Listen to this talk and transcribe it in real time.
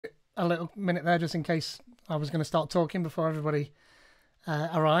a little minute there just in case I was going to start talking before everybody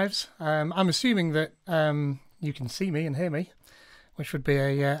arrives. I'm assuming that you can see me and hear me, which would be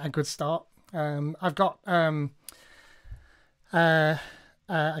a good start. I've got a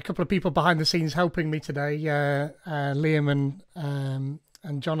couple of people behind the scenes helping me today, Liam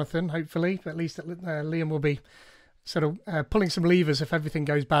and Jonathan, hopefully. But at least Liam will be sort of pulling some levers if everything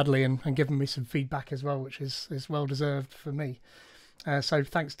goes badly and giving me some feedback as well, which is well deserved for me. So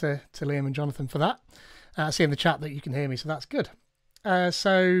thanks to Liam and Jonathan for that. I see in the chat that you can hear me, so that's good.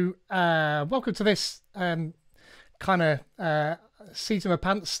 So welcome to this kind of seat of my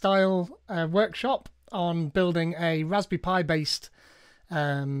pants style workshop on building a Raspberry Pi based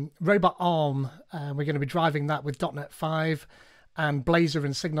robot arm. We're going to be driving that with .NET 5 and Blazor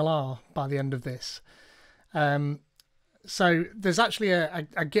and SignalR by the end of this. So there's actually a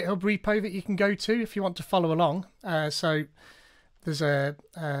GitHub repo that you can go to if you want to follow along. So there's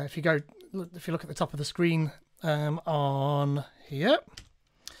if you look at the top of the screen on here,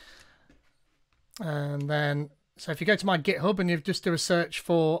 and then so if you go to my GitHub and you just do a search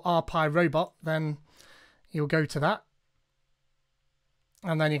for RPi robot, then you'll go to that,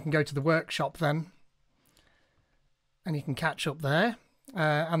 and then you can go to the workshop then, and you can catch up there,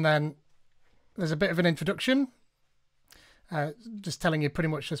 and then there's a bit of an introduction. Just telling you pretty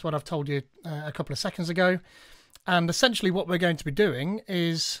much just what I've told you a couple of seconds ago. And essentially what we're going to be doing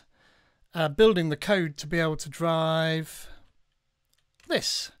is building the code to be able to drive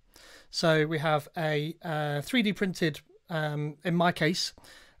this. So we have a 3D printed, in my case,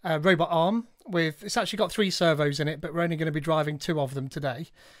 robot arm with, it's actually got 3 servos in it, but we're only going to be driving 2 of them today.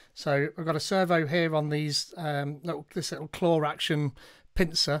 So we've got a servo here on these this little claw action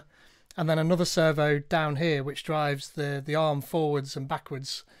pincer, and then another servo down here which drives the arm forwards and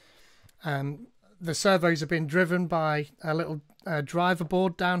backwards. The servos are being driven by a little driver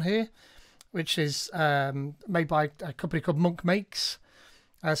board down here, which is made by a company called Monk Makes.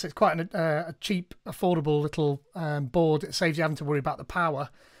 So it's quite a cheap, affordable little board. It saves you having to worry about the power.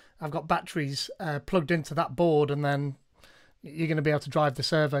 I've got batteries plugged into that board, and then you're going to be able to drive the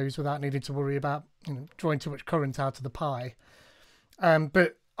servos without needing to worry about drawing too much current out of the Pi.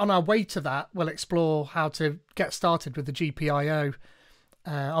 But on our way to that, we'll explore how to get started with the GPIO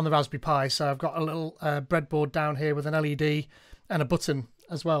on the Raspberry Pi. So I've got a little breadboard down here with an LED and a button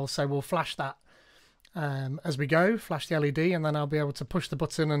as well. So we'll flash that as we go, flash the LED, and then I'll be able to push the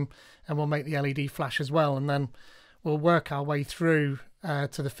button and we'll make the LED flash as well. And then we'll work our way through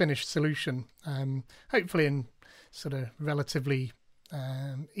to the finished solution, hopefully in sort of relatively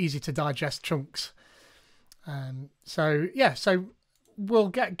easy to digest chunks. So yeah, so we'll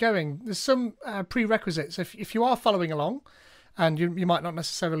get going. There's some prerequisites. If you are following along, and you might not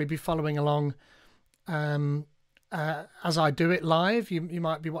necessarily be following along as I do it live, you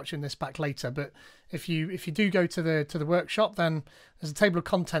might be watching this back later. But if you do go to the workshop, then there's a table of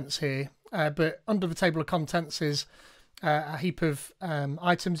contents here. But under the table of contents is a heap of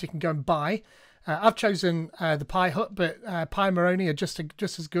items you can go and buy. I've chosen the Pi Hut, but Pi Moroni are just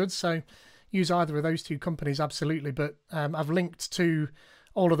as good. So use either of those 2 companies, absolutely. But I've linked to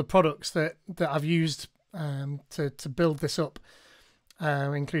all of the products that I've used to build this up,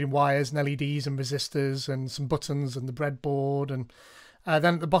 including wires and LEDs and resistors and some buttons and the breadboard. And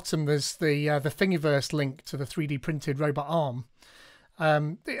then at the bottom there's the Thingiverse link to the 3D printed robot arm.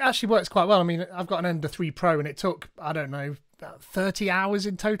 It actually works quite well. I mean, I've got an Ender 3 Pro, and it took, I don't know, about 30 hours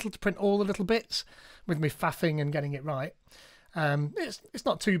in total to print all the little bits with me faffing and getting it right. It's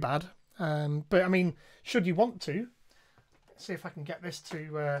not too bad. But I mean, should you want to, let's see if I can get this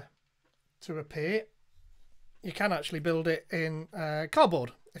to appear. You can actually build it in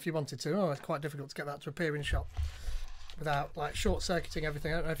cardboard if you wanted to. Oh, it's quite difficult to get that to appear in shot without like short-circuiting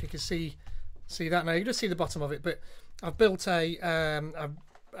everything. I don't know if you can see that now. You can just see the bottom of it, but I've built a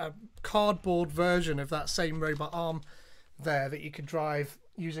cardboard version of that same robot arm there that you could drive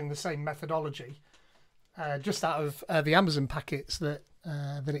using the same methodology, just out of the Amazon packets that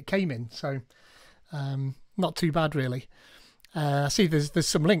it came in. So not too bad really. I see there's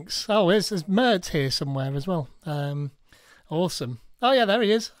some links. Oh, there's Mert here somewhere as well. Awesome. Oh yeah, there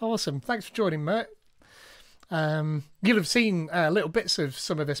he is. Awesome. Thanks for joining, Mert. You'll have seen little bits of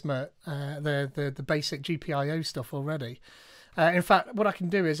some of this, Mert, the basic GPIO stuff already. In fact, what I can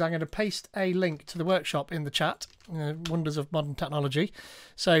do is I'm going to paste a link to the workshop in the chat, Wonders of Modern Technology.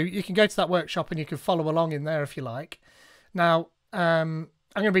 So you can go to that workshop and you can follow along in there if you like. Now, I'm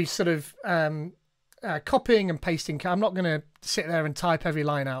going to be sort of copying and pasting. I'm not going to sit there and type every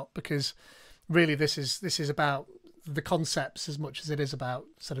line out, because really this is about the concepts as much as it is about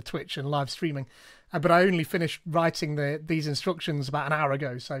sort of Twitch and live streaming. but I only finished writing these instructions about an hour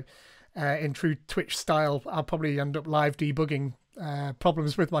ago. So in true Twitch style, I'll probably end up live debugging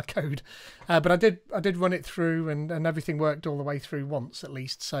problems with my code. But I did run it through, and everything worked all the way through once at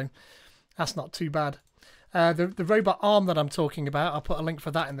least. So that's not too bad. The robot arm that I'm talking about, I'll put a link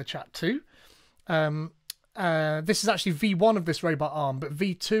for that in the chat too. This is actually V1 of this robot arm, but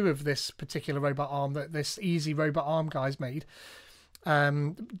V2 of this particular robot arm that this Easy robot arm guy's made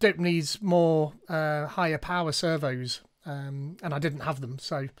needs more higher power servos, and I didn't have them,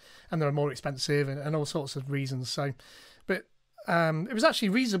 so, and they're more expensive and all sorts of reasons. So, but it was actually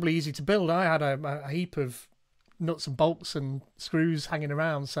reasonably easy to build. I had a heap of nuts and bolts and screws hanging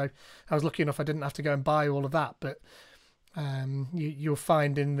around, so I was lucky enough I didn't have to go and buy all of that. But you'll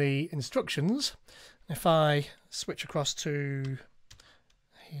find in the instructions, if I switch across to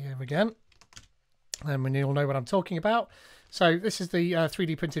here again, then you'll know what I'm talking about. So this is the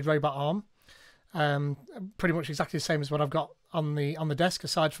 3D printed robot arm, pretty much exactly the same as what I've got on the desk,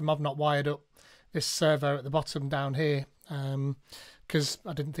 aside from I've not wired up this servo at the bottom down here, because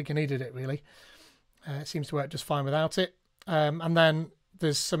I didn't think I needed it really. It seems to work just fine without it. And then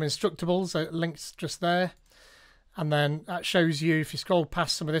there's some instructables linked just there. And then that shows you, if you scroll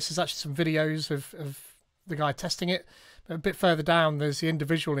past some of this, there's actually some videos of the guy testing it. But a bit further down, there's the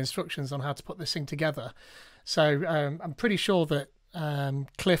individual instructions on how to put this thing together. So I'm pretty sure that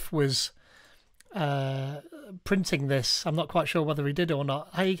Cliff was printing this. I'm not quite sure whether he did or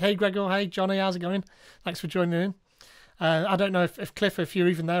not. Hey Gregor, hey Johnny, how's it going? Thanks for joining in. I don't know if Cliff, if you're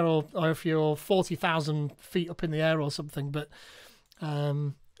even there, or if you're 40,000 feet up in the air or something. But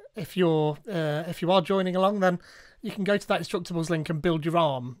if you are joining along, then you can go to that instructables link and build your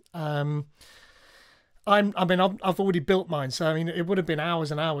arm. I've already built mine, so I mean it would have been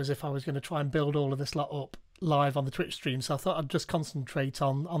hours and hours if I was going to try and build all of this lot up live on the Twitch stream. So I thought I'd just concentrate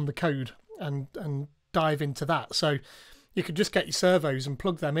on the code and dive into that. So you could just get your servos and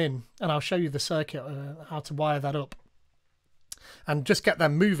plug them in, and I'll show you the circuit, how to wire that up, and just get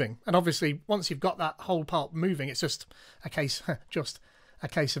them moving. And obviously, once you've got that whole part moving, it's just a case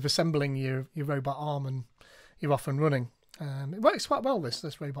of assembling your robot arm, and you're off and running. It works quite well,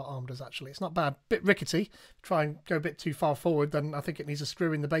 this robot arm does, actually. It's not bad. Bit rickety. Try and go a bit too far forward, then I think it needs a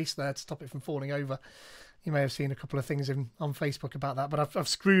screw in the base there to stop it from falling over. You may have seen a couple of things on Facebook about that, but I've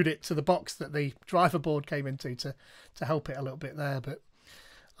screwed it to the box that the driver board came into to help it a little bit there. But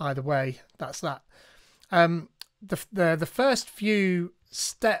either way, that's that. The first few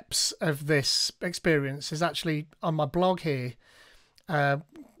steps of this experience is actually on my blog here,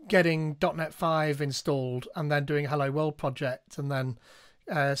 getting .NET 5 installed, and then doing a Hello World project, and then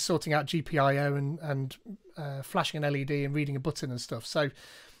sorting out GPIO and flashing an LED and reading a button and stuff. So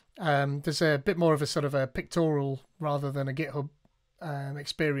there's a bit more of a sort of a pictorial rather than a GitHub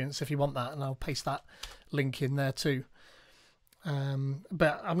experience if you want that, and I'll paste that link in there too.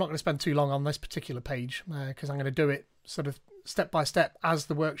 But I'm not going to spend too long on this particular page because I'm going to do it sort of step by step as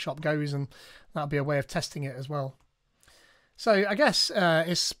the workshop goes, and that'll be a way of testing it as well. So I guess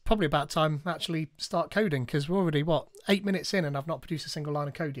it's probably about time actually start coding, because we're already, 8 minutes in and I've not produced a single line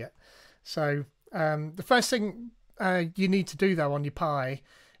of code yet. So the first thing you need to do though on your Pi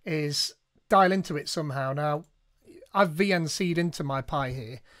is dial into it somehow. Now I've VNC'd into my Pi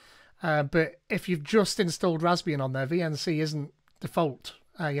here, but if you've just installed Raspbian on there, VNC isn't default.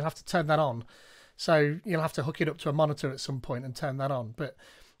 You'll have to turn that on. So you'll have to hook it up to a monitor at some point and turn that on. But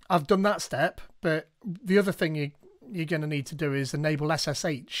I've done that step. But the other thing you're going to need to do is enable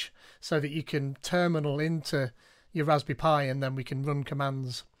SSH so that you can terminal into your Raspberry Pi, and then we can run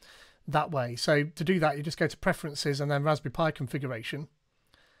commands that way. So to do that, you just go to Preferences and then Raspberry Pi Configuration.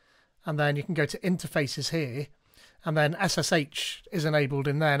 And then you can go to Interfaces here, and then SSH is enabled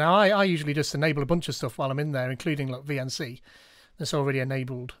in there. Now, I usually just enable a bunch of stuff while I'm in there, including like VNC that's already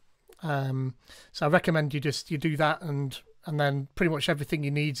enabled. So I recommend you do that, and then pretty much everything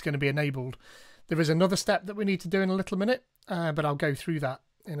you need is going to be enabled. There is another step that we need to do in a little minute, but I'll go through that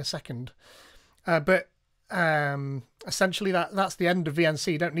in a second. But essentially that's the end of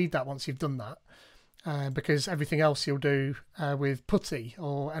VNC. You don't need that once you've done that, because everything else you'll do with PuTTY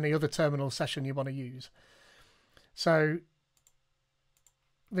or any other terminal session you want to use. So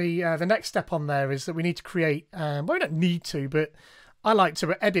the next step on there is that we need to create, well, we don't need to, but I like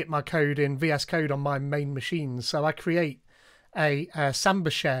to edit my code in VS Code on my main machine. So I create a Samba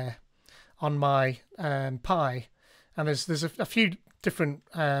share on my Pi, and there's a few different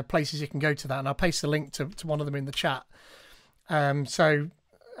places you can go to that, and I'll paste the link to one of them in the chat. So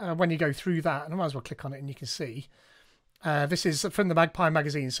when you go through that, and I might as well click on it and you can see, this is from the Magpie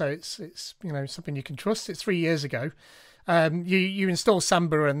magazine, so it's something you can trust. It's 3 years ago. you install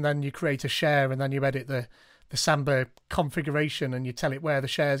Samba and then you create a share and then you edit the Samba configuration and you tell it where the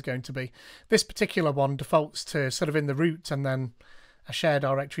share is going to be. This particular one defaults to sort of in the root and then a share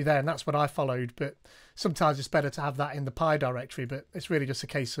directory there, and that's what I followed. But sometimes it's better to have that in the Pi directory, but it's really just a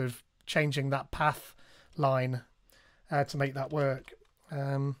case of changing that path line to make that work.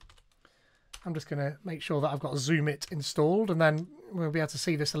 I'm just going to make sure that I've got Zoom It installed, and then we'll be able to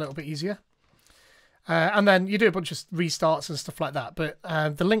see this a little bit easier. And then you do a bunch of restarts and stuff like that, but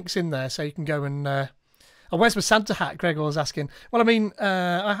the link's in there so you can go and... oh, where's my Santa hat? Gregor was asking. Well, I mean,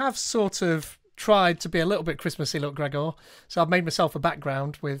 I have sort of tried to be a little bit Christmassy, look, Gregor. So I've made myself a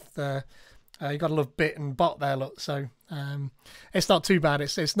background with... you got a little bit and bot there, look. So it's not too bad.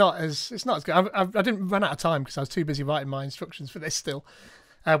 It's not as good. I didn't run out of time because I was too busy writing my instructions for this still.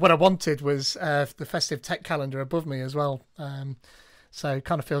 What I wanted was the festive tech calendar above me as well. So it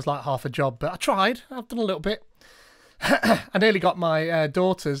kind of feels like half a job, but I tried. I've done a little bit. I nearly got my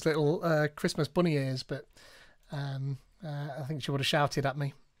daughter's little Christmas bunny ears, but I think she would have shouted at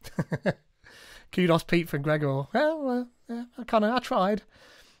me. Kudos, Pete, from Gregor. Well, yeah, I tried.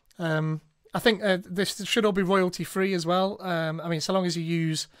 I think this should all be royalty free as well. I mean, so long as you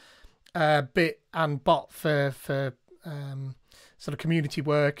use bit and bot for sort of community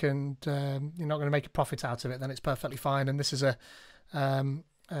work and you're not going to make a profit out of it, then it's perfectly fine. And this is a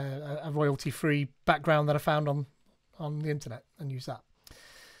royalty free background that I found on the internet and use that.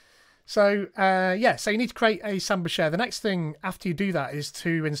 So yeah, so you need to create a Samba share. The next thing after you do that is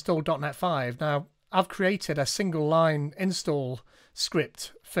to install .NET 5. Now, I've created a single line install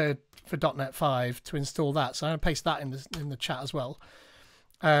script for .NET 5 to install that. So I'm going to paste that in the chat as well.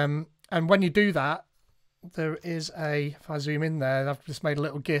 And when you do that, there is if I zoom in there, I've just made a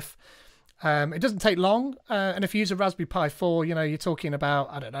little GIF. It doesn't take long. And if you use a Raspberry Pi 4, you know, you're talking about,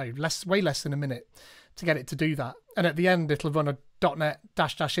 I don't know, way less than a minute to get it to do that. And at the end, it'll run a .NET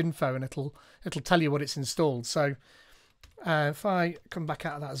 --info and it'll tell you what it's installed. So if I come back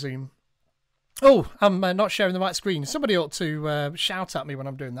out of that Zoom, oh, I'm not sharing the right screen. Somebody ought to shout at me when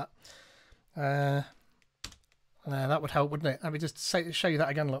I'm doing that. That would help, wouldn't it? Let me just show you that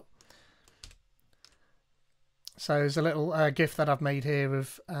again. Look. So there's a little GIF that I've made here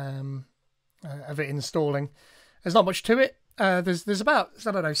of it installing. There's not much to it. There's about,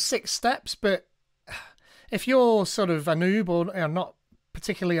 I don't know, 6 steps, but if you're sort of a noob or not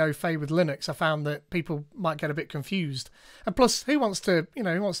particularly au fait with Linux, I found that people might get a bit confused. And plus, who wants to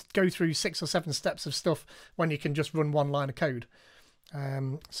go through 6 or 7 steps of stuff when you can just run one line of code?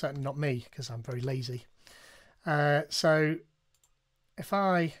 Certainly not me, because I'm very lazy. So if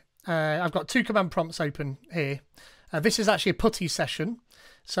I've got 2 command prompts open here. This is actually a PuTTY session.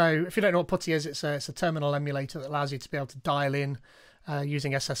 So if you don't know what PuTTY is, it's a terminal emulator that allows you to be able to dial in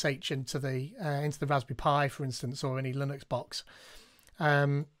using SSH into the Raspberry Pi, for instance, or any Linux box.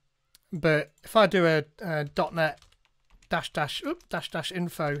 But if I do a .NET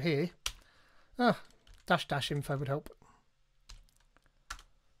 --info here, --info would help.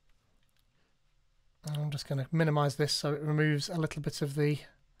 I'm just going to minimize this so it removes a little bit of the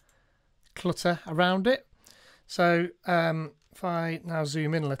clutter around it. So if I now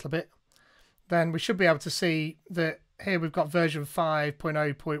zoom in a little bit, then we should be able to see that here we've got version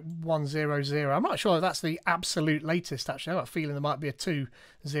 5.0.100. I'm not sure if that's the absolute latest, actually. I've got a feeling there might be a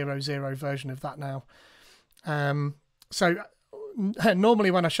 2.0.0 version of that now. So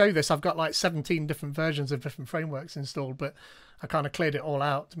normally when I show this, I've got like 17 different versions of different frameworks installed, but I kind of cleared it all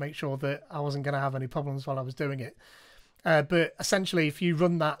out to make sure that I wasn't going to have any problems while I was doing it. But essentially, if you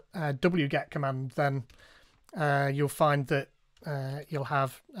run that wget command, then you'll find that you'll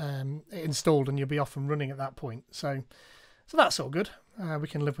have it installed and you'll be off and running at that point. So that's all good. We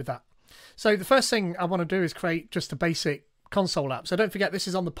can live with that. So the first thing I want to do is create just a basic console app. So don't forget, this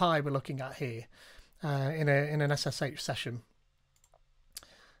is on the Pi we're looking at here in an SSH session.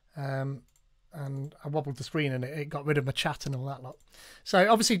 And I wobbled the screen and it got rid of my chat and all that lot.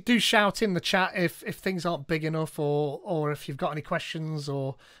 So obviously do shout in the chat if things aren't big enough or if you've got any questions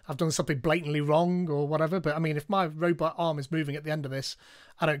or I've done something blatantly wrong or whatever. But I mean, if my robot arm is moving at the end of this,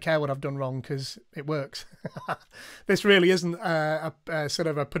 I don't care what I've done wrong because it works. This really isn't a sort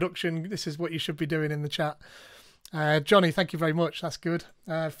of a production. This is what you should be doing in the chat. Johnny, thank you very much. That's good.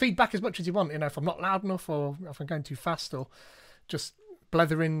 Feedback as much as you want. You know, if I'm not loud enough or if I'm going too fast or just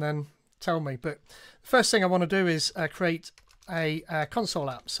blethering, then tell me. But the first thing I want to do is create a console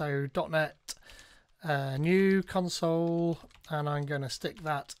app. So .NET new console, and I'm going to stick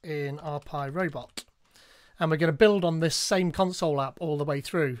that in our Pi robot. And we're going to build on this same console app all the way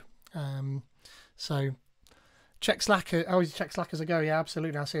through. So check Slack. Oh, check Slack as I go. Yeah,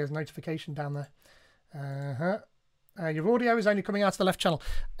 absolutely. I see there's a notification down there. Your audio is only coming out of the left channel.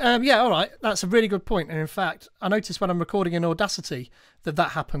 Yeah, all right. That's a really good point. And in fact, I noticed when I'm recording in Audacity that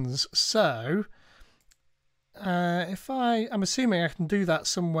happens. So if I'm assuming I can do that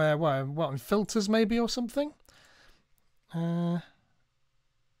somewhere, what, in filters maybe or something? How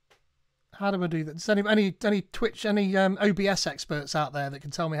do I do that? Is any Twitch, any OBS experts out there that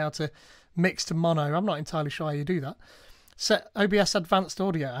can tell me how to mix to mono? I'm not entirely sure how you do that. Set OBS advanced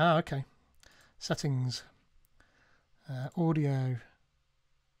audio. Ah, okay. Settings. Audio.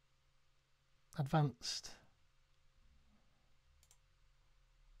 Advanced.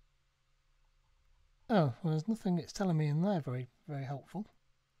 Oh, well, there's nothing it's telling me in there very, very helpful.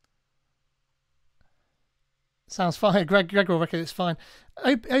 Sounds fine. Greg will reckon it's fine.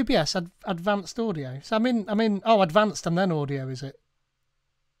 OBS advanced audio. So oh, advanced and then audio, is it?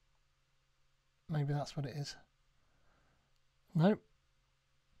 Maybe that's what it is. No,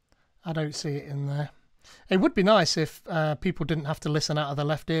 I don't see it in there. It would be nice if people didn't have to listen out of their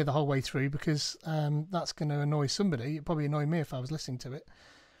left ear the whole way through, because that's going to annoy somebody. It'd probably annoy me if I was listening to it.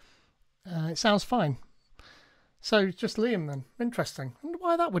 It sounds fine. So just Liam then. Interesting. I wonder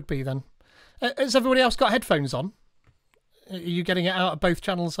why that would be then. Has everybody else got headphones on? Are you getting it out of both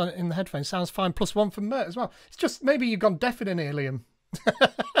channels in the headphones? Sounds fine. +1 from Mert as well. It's just maybe you've gone deaf in here, Liam.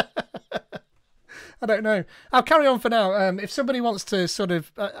 I don't know. I'll carry on for now. If somebody wants to sort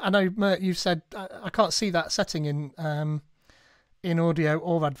of, I know Mert, you've said I can't see that setting in audio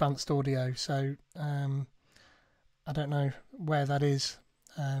or advanced audio, so I don't know where that is.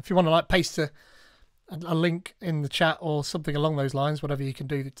 If you want to paste a link in the chat or something along those lines, whatever you can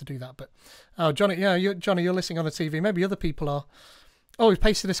do to do that. But oh, Johnny, yeah, Johnny, you're listening on the TV. Maybe other people are. Oh, we've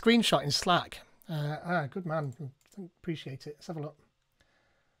pasted a screenshot in Slack. Good man. Appreciate it. Let's have a look.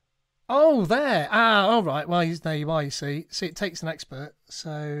 Oh, there. All right. Well, there you are. You see, it takes an expert.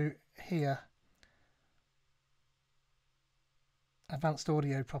 So here, advanced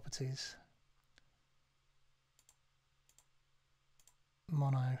audio properties,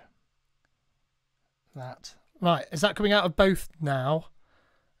 mono. That right, is that coming out of both now?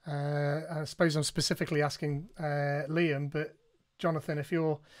 I suppose I'm specifically asking Liam, but Jonathan, if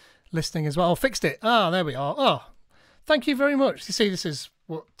you're listening as well. Fixed it. There we are. Oh, thank you very much. You see, this is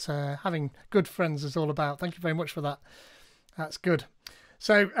what having good friends is all about. Thank you very much for that. That's good.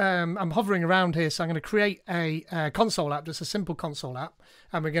 So I'm hovering around here, so I'm going to create a console app, just a simple console app,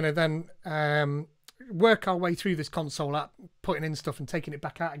 and we're going to then work our way through this console app, putting in stuff and taking it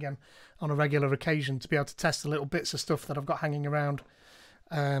back out again on a regular occasion to be able to test the little bits of stuff that I've got hanging around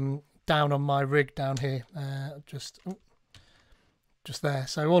down on my rig down here, just there.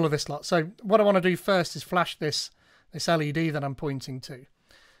 So all of this lot. So what I want to do first is flash this LED that I'm pointing to.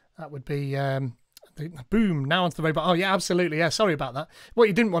 That would be boom, now onto the robot. Oh yeah, absolutely. Yeah, sorry about that. What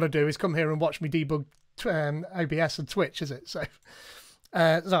you didn't want to do is come here and watch me debug OBS and Twitch, is it? So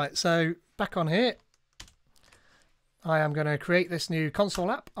right, so back on here. I am going to create this new console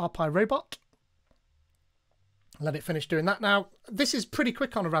app, RPi Robot. Let it finish doing that. Now, this is pretty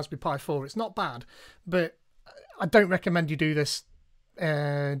quick on a Raspberry Pi 4. It's not bad, but I don't recommend you do this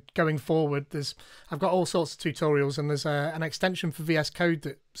going forward. I've got all sorts of tutorials, and there's an extension for VS Code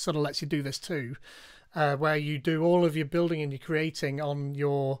that sort of lets you do this too, where you do all of your building and your creating on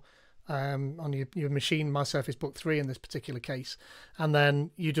your machine, my Surface Book 3 in this particular case, and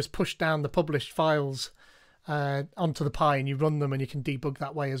then you just push down the published files onto the Pi and you run them, and you can debug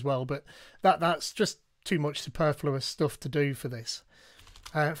that way as well. But that's just too much superfluous stuff to do for this.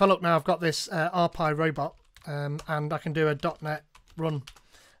 If I look now, I've got this RPi Robot, and I can do a .NET run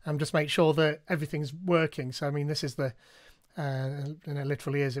and just make sure that everything's working. So I mean, this is the and it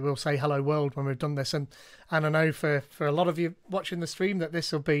literally is. It will say hello world when we've done this, and I know for a lot of you watching the stream that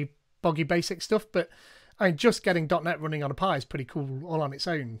this will be boggy basic stuff, but I mean, just getting .NET running on a Pi is pretty cool all on its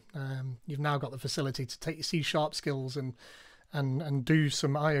own. You've now got the facility to take your C# skills and do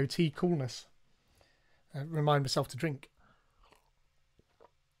some IoT coolness. Remind myself to drink.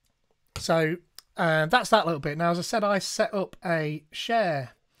 So that's that little bit. Now, as I said, I set up a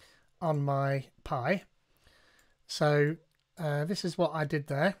share on my Pi. So this is what I did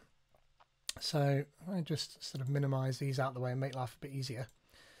there. So I just sort of minimize these out of the way and make life a bit easier.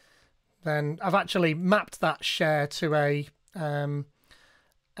 Then I've actually mapped that share to a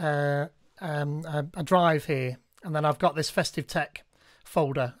drive here, and then I've got this Festive Tech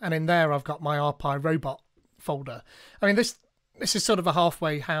folder, and in there I've got my RPi Robot folder. I mean, this is sort of a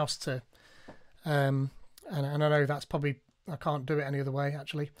halfway house to, and I know that's probably, I can't do it any other way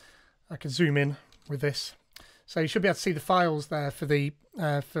actually. I can zoom in with this, so you should be able to see the files there for the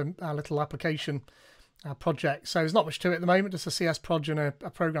for our little application. Project. So there's not much to it at the moment, just a CS proj and a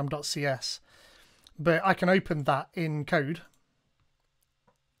program.cs. but I can open that in code.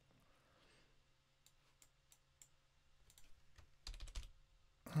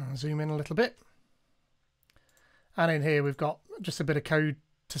 I'll zoom in a little bit. And in here we've got just a bit of code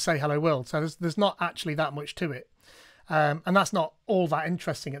to say hello world. So there's not actually that much to it. And that's not all that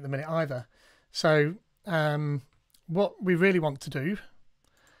interesting at the minute either. So what we really want to do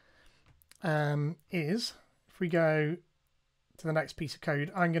is, if we go to the next piece of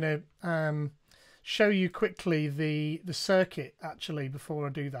code, I'm going to show you quickly the circuit actually before I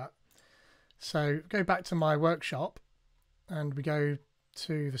do that. So go back to my workshop and we go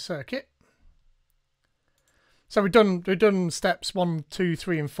to the circuit. So we've done steps 1, 2,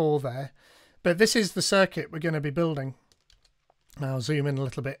 3 and 4 there, but this is the circuit we're going to be building. I'll zoom in a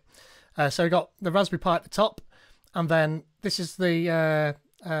little bit. So we've got the Raspberry Pi at the top, and then this is the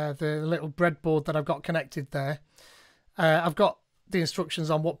little breadboard that I've got connected there. I've got the instructions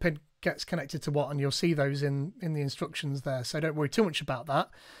on what pin gets connected to what, and you'll see those in the instructions there, so don't worry too much about that.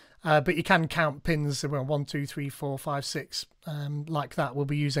 But you can count pins, well, 1, 2, 3, 4, 5, 6, like that. We'll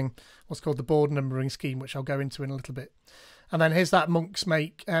be using what's called the board numbering scheme, which I'll go into in a little bit. And then here's that Monk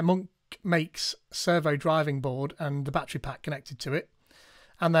Makes servo driving board and the battery pack connected to it.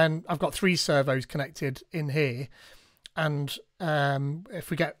 And then I've got 3 servos connected in here. And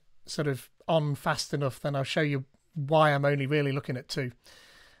if we get sort of on fast enough, then I'll show you why I'm only really looking at 2.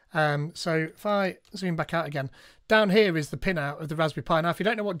 So if I zoom back out again, down here is the pinout of the Raspberry Pi. Now, if you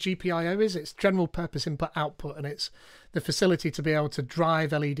don't know what GPIO is, it's general purpose input output, and it's the facility to be able to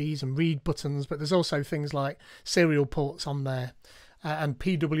drive LEDs and read buttons, but there's also things like serial ports on there and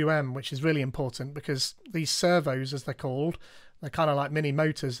PWM, which is really important because these servos, as they're called, they're kind of like mini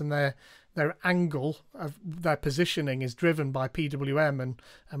motors, and their angle of their positioning is driven by PWM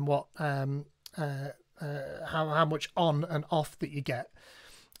and what how much on and off that you get.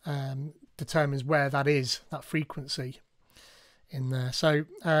 Determines where that is, that frequency in there. So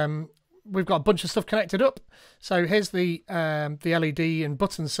we've got a bunch of stuff connected up. So here's the LED and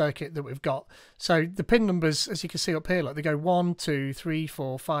button circuit that we've got. So the pin numbers, as you can see up here, look, they go 1, 2, 3,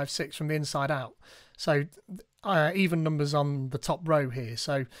 4, 5, 6 from the inside out. So even numbers on the top row here.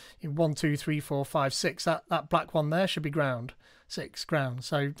 So 1, 2, 3, 4, 5, 6. That black one there should be ground. 6 ground.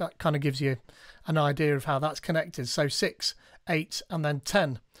 So that kind of gives you an idea of how that's connected. So 6, 8 and then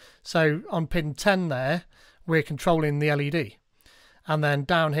 10. So on pin 10 there, we're controlling the LED. And then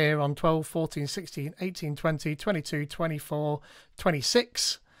down here on 12, 14, 16, 18, 20, 22, 24,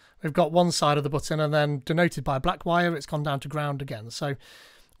 26, we've got one side of the button, and then denoted by a black wire, it's gone down to ground again. So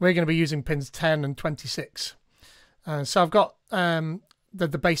we're going to be using pins 10 and 26. So I've got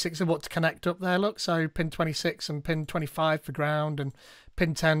the basics of what to connect up there, look. So pin 26 and pin 25 for ground, and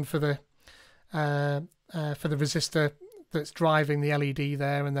pin 10 for the resistor that's driving the LED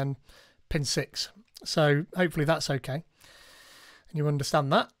there, and then pin 6. So hopefully that's okay, and you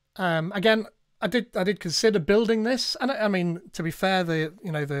understand that. Again, I did consider building this, and I mean, to be fair,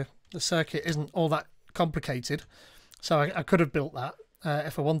 the circuit isn't all that complicated, so I could have built that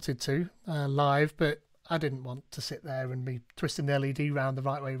if I wanted to live, but I didn't want to sit there and be twisting the LED round the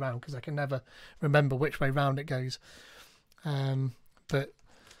right way round, because I can never remember which way round it goes. But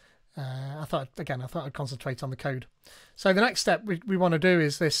I thought I'd concentrate on the code. So the next step we want to do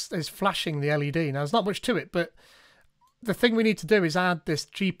is flashing the LED. Now there's not much to it, but the thing we need to do is add this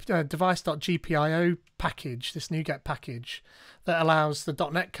device.gpio package, this NuGet package, that allows the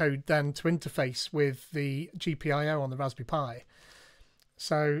 .NET code then to interface with the GPIO on the Raspberry Pi.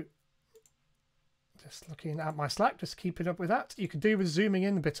 So just looking at my Slack, just keeping up with that. You could do with zooming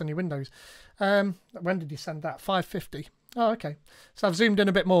in a bit on your Windows. When did you send that? 5:50. Oh, okay. So I've zoomed in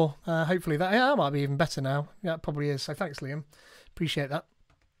a bit more. Hopefully that might be even better now. Yeah, it probably is. So thanks, Liam. Appreciate that.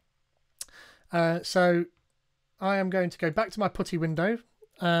 So I am going to go back to my putty window.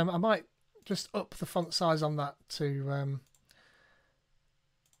 I might just up the font size on that to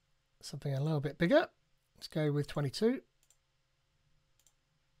something a little bit bigger. Let's go with 22.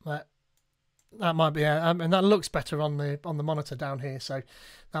 That might be, and that looks better on the monitor down here, so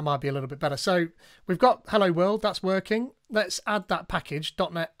that might be a little bit better. So we've got Hello World, that's working. Let's add that package,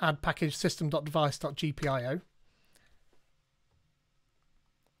 .NET add package system.device.gpio.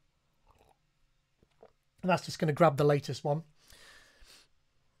 And that's just going to grab the latest one.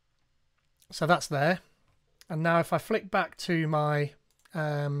 So that's there. And now if I flick back to my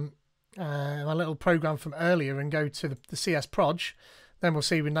my little program from earlier and go to the CS Proj, then we'll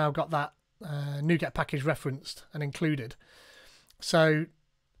see we've now got that NuGet package referenced and included. So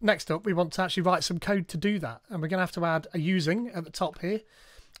next up, we want to actually write some code to do that, and we're going to have to add a using at the top here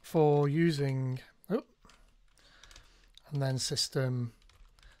for using, and then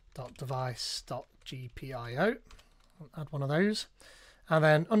system.device.gpio. GPIO. I'll add one of those. And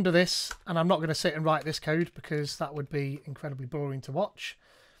then under this, and I'm not going to sit and write this code because that would be incredibly boring to watch.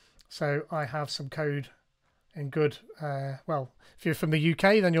 So I have some code in good, well, if you're from the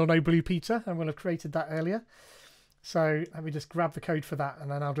UK, then you'll know Blue Peter, and we'll have created that earlier. So let me just grab the code for that, and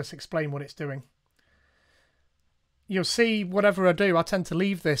then I'll just explain what it's doing. You'll see whatever I do, I tend to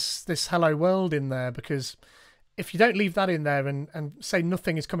leave this hello world in there, because if you don't leave that in there and say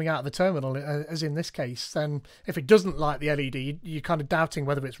nothing is coming out of the terminal, as in this case, then if it doesn't light the LED, you're kind of doubting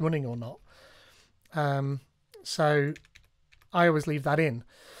whether it's running or not. So I always leave that in.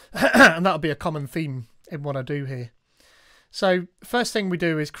 And that'll be a common theme in what I do here. So first thing we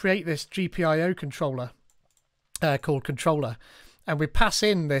do is create this GPIO controller called controller. And we pass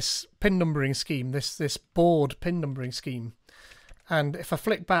in this pin numbering scheme, this board pin numbering scheme. And if I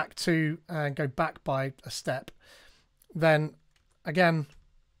flick back to go back by a step, then again,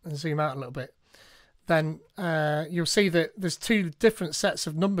 and zoom out a little bit, then you'll see that there's two different sets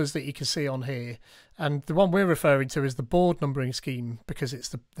of numbers that you can see on here. And the one we're referring to is the board numbering scheme, because it's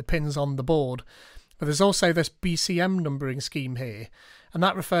the pins on the board. But there's also this BCM numbering scheme here, and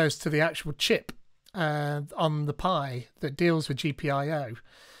that refers to the actual chip on the Pi that deals with GPIO.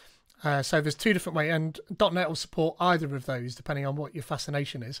 So there's two different ways, and .NET will support either of those depending on what your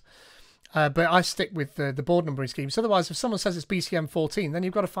fascination is. But I stick with the board numbering scheme. So otherwise, if someone says it's BCM 14, then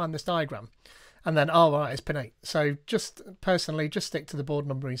you've got to find this diagram. And then, oh, right, it's pin 8. So just personally, just stick to the board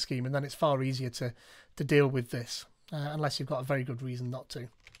numbering scheme, and then it's far easier to deal with this, unless you've got a very good reason not to.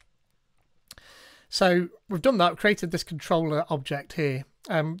 So we've done that, we've created this controller object here.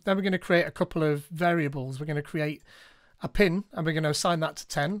 Then we're going to create a couple of variables. We're going to create a pin, and we're going to assign that to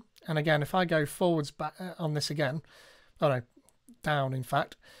 10. And again, if I go forwards back on this again, oh no, down in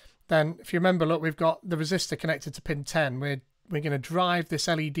fact, then if you remember, look, we've got the resistor connected to pin 10. We're going to drive this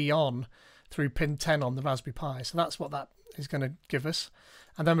LED on through pin 10 on the Raspberry Pi. So that's what that is going to give us.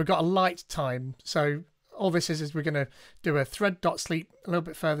 And then we've got a light time. So all this is we're going to do a thread.sleep a little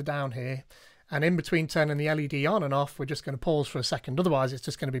bit further down here. And in between turning the LED on and off, we're just going to pause for a second. Otherwise, it's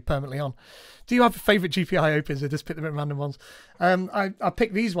just going to be permanently on. Do you have favourite GPIO pins? I just pick them at random ones. I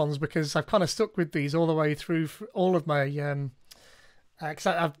picked these ones because I've kind of stuck with these all the way through all of my... because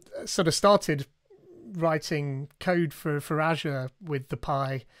I've sort of started writing code for Azure with the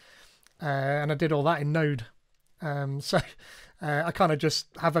Pi. And I did all that in Node. So I kind of just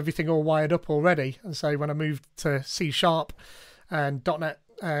have everything all wired up already. And so when I moved to C# and .NET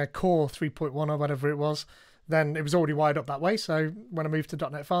Core 3.1 or whatever it was, then it was already wired up that way. So when I moved to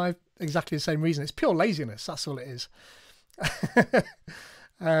 .NET 5, exactly the same reason. It's pure laziness. That's all it is.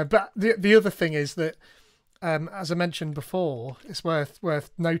 But the other thing is that, as I mentioned before, it's worth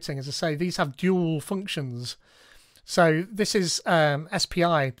noting, as I say, these have dual functions. So this is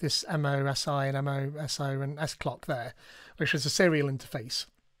SPI, this MOSI and MOSO and S-clock there, which is a serial interface.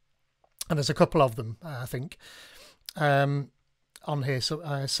 And there's a couple of them, I think, on here.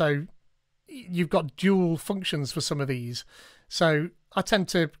 So you've got dual functions for some of these. So I tend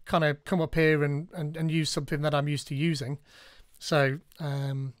to kind of come up here and use something that I'm used to using. So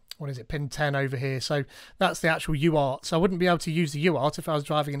what is it, pin 10 over here. So that's the actual UART. So I wouldn't be able to use the UART if I was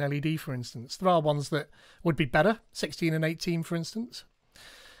driving an LED, for instance. There are ones that would be better, 16 and 18, for instance.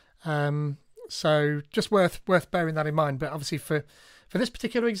 So just worth bearing that in mind. But obviously for this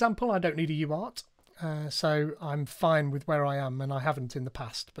particular example, I don't need a UART. So I'm fine with where I am, and I haven't in the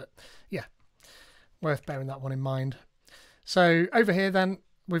past. But yeah, worth bearing that one in mind. So over here then,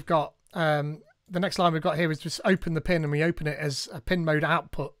 we've got the next line we've got here is just open the pin, and we open it as a pin mode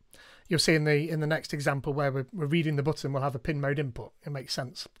output. You'll see in the next example where we're reading the button, we'll have a pin mode input. It makes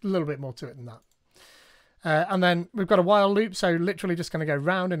sense. A little bit more to it than that. And then we've got a while loop, so literally just going to go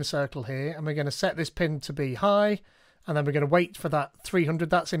round in a circle here, and we're going to set this pin to be high, and then we're going to wait for that 300.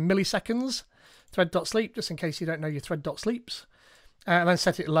 That's in milliseconds. Thread.sleep, just in case you don't know your thread.sleeps. And then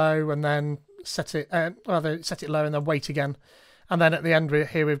set it low, and then set it low, and then wait again. And then at the end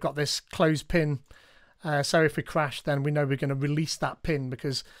here we've got this closed pin. So if we crash, then we know we're going to release that pin,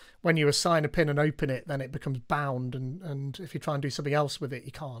 because when you assign a pin and open it, then it becomes bound, and if you try and do something else with it,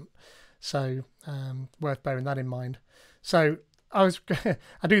 you can't. So worth bearing that in mind. So I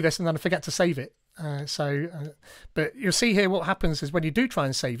do this and then I forget to save it. But you'll see here what happens is when you do try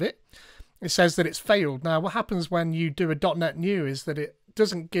and save it, it says that it's failed. Now, what happens when you do a .NET New is that it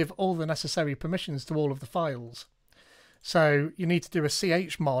doesn't give all the necessary permissions to all of the files. So you need to do a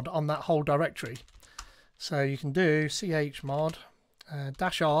chmod on that whole directory. So you can do chmod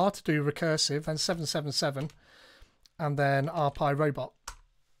 -r to do recursive, then 777, and then rpy robot.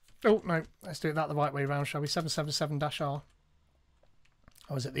 Oh, no, let's do it that the right way around, shall we? 777-r.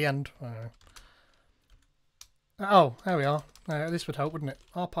 Oh, is it the end? Oh, there we are. This would help, wouldn't it?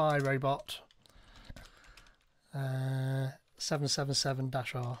 RPi robot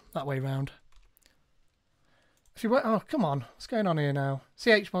 777-R, that way round. If you were, oh, come on, what's going on here now?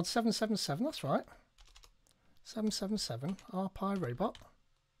 chmod 777, that's right. 777 RPi robot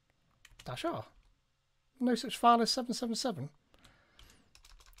 -R. No such file as 777.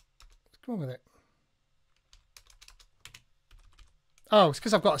 What's wrong with it? Oh, it's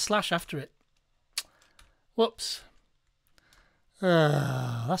because I've got a slash after it. Whoops.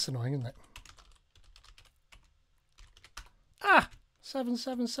 That's annoying, isn't it? Ah,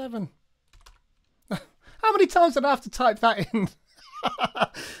 777. How many times did I have to type that in?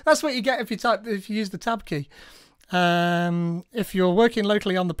 That's what you get if you use the tab key. If you're working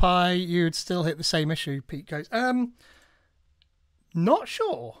locally on the Pi, you'd still hit the same issue, Pete goes. Not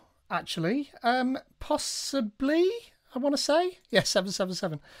sure, actually. Possibly, I want to say. Yeah,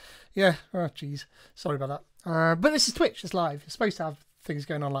 777. Yeah, oh, geez. Sorry about that. But this is Twitch, it's live. It's supposed to have things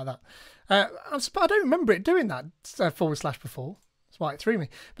going on like that. I don't remember it doing that / before. That's why it threw me.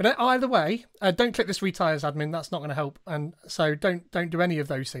 But either way, don't click this retires admin. That's not going to help. And so don't do any of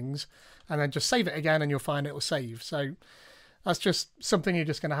those things. And then just save it again and you'll find it will save. So that's just something you're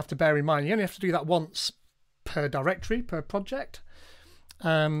just going to have to bear in mind. You only have to do that once per directory, per project.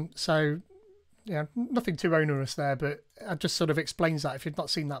 So, yeah, nothing too onerous there, but it just sort of explains that if you've not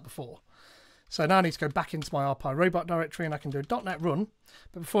seen that before. So now I need to go back into my RPi robot directory and I can do a .NET run.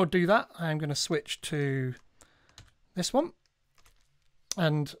 But before I do that, I'm going to switch to this one.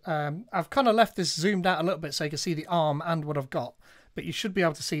 And I've kind of left this zoomed out a little bit so you can see the ARM and what I've got. But you should be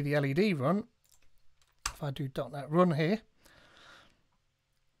able to see the LED run. If I do .NET run here.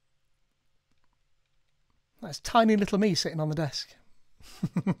 That's tiny little me sitting on the desk.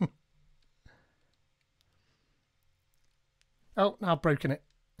 Oh, now I've broken it.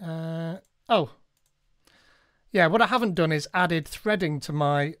 Oh. Yeah, what I haven't done is added threading to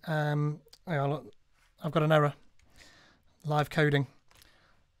my... hang on, look, I've got an error. Live coding.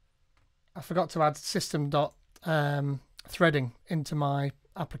 I forgot to add system.threading into my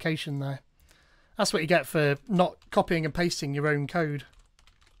application there. That's what you get for not copying and pasting your own code.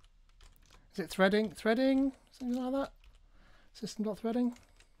 Is it threading? Threading? Something like that? System.threading? I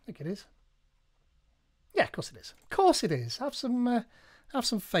think it is. Yeah, of course it is. Of course it is. Have some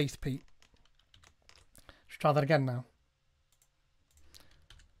faith, Pete. Let's try that again now.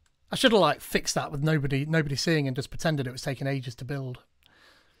 I should have fixed that with nobody seeing and just pretended it was taking ages to build.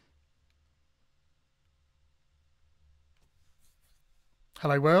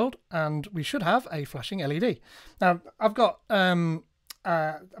 Hello world, and we should have a flashing LED. Now I've got my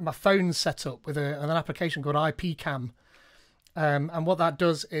phone set up with an application called IPCam, and what that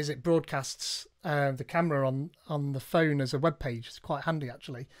does is it broadcasts the camera on the phone as a web page. It's quite handy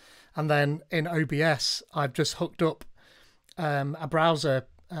actually. And then in OBS, I've just hooked up a browser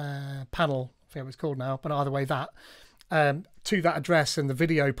panel, I forget what it's called now, but either way that to that address and the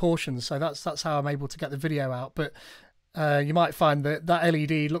video portion. So that's how I'm able to get the video out. But you might find that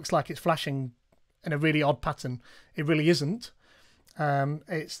LED looks like it's flashing in a really odd pattern. It really isn't. I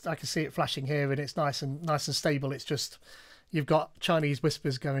can see it flashing here, and it's nice and stable. It's just you've got Chinese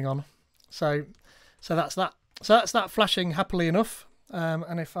whispers going on. So that's that. So that's that flashing happily enough.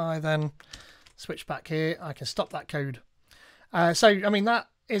 And if I then switch back here, I can stop that code. So I mean that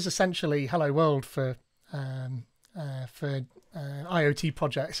is essentially Hello World for IoT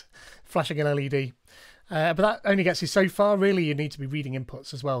projects, flashing an LED. But that only gets you so far. Really, you need to be reading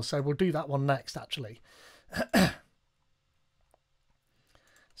inputs as well. So we'll do that one next, actually.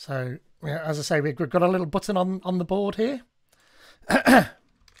 So, yeah, as I say, we've got a little button on the board here.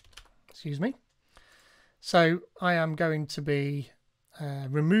 Excuse me. So I am going to be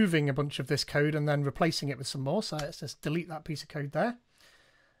removing a bunch of this code and then replacing it with some more. So let's just delete that piece of code there.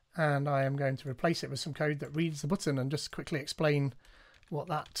 And I am going to replace it with some code that reads the button and just quickly explain what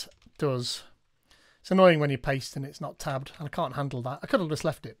that does. It's annoying when you paste and it's not tabbed, and I can't handle that. I could have just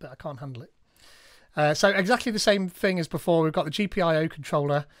left it, but I can't handle it. So exactly the same thing as before. We've got the GPIO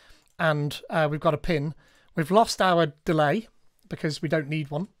controller and we've got a pin. We've lost our delay because we don't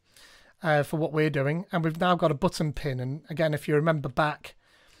need one for what we're doing. And we've now got a button pin. And again, if you remember back,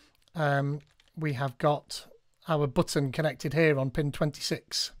 we have got our button connected here on pin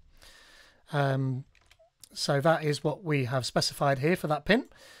 26. So that is what we have specified here for that pin.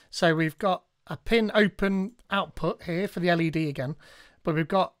 So we've got a pin open output here for the LED again, but we've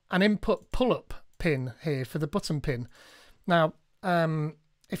got an input pull-up pin here for the button pin. Now,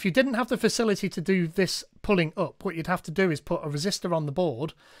 if you didn't have the facility to do this pulling up, what you'd have to do is put a resistor on the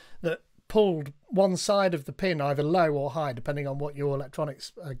board that pulled one side of the pin either low or high, depending on what your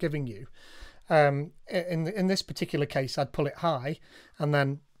electronics are giving you. In this particular case, I'd pull it high, and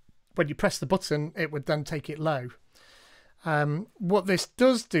then when you press the button, it would then take it low. What this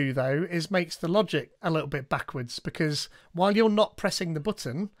does do, though, is makes the logic a little bit backwards, because while you're not pressing the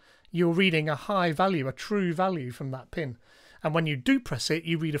button, you're reading a high value, a true value from that pin. And when you do press it,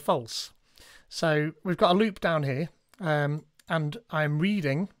 you read a false. So we've got a loop down here, and I'm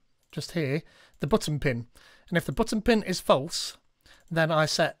reading, just here, the button pin. And if the button pin is false, then I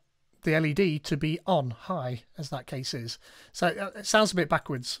set the LED to be on, high, as that case is. So it sounds a bit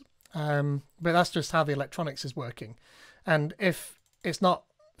backwards, but that's just how the electronics is working. And if it's not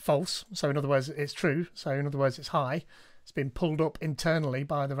false, so in other words it's true, so in other words it's high, it's been pulled up internally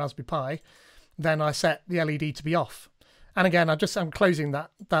by the Raspberry Pi, then I set the LED to be off. And again, I'm closing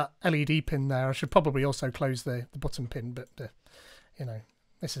that LED pin there. I should probably also close the button pin, but you know,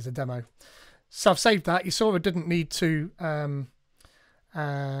 this is a demo. So I've saved that. You saw I didn't need to do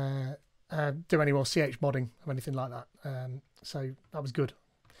any more CH modding or anything like that. So that was good.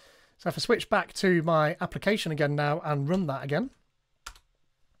 So if I switch back to my application again now and run that again,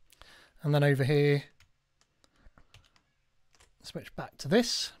 and then over here, switch back to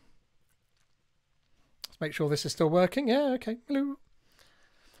this. Let's make sure this is still working. Yeah, okay. Hello.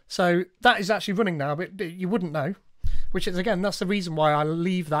 So that is actually running now, but you wouldn't know, which is, again, that's the reason why I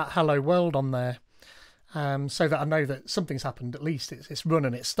leave that hello world on there, so that I know that something's happened. At least it's run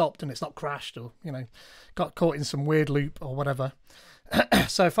and it's stopped and it's not crashed, or, you know, got caught in some weird loop or whatever.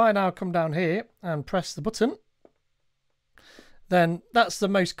 So if I now come down here and press the button, then that's the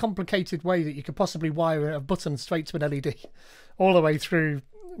most complicated way that you could possibly wire a button straight to an LED, all the way through,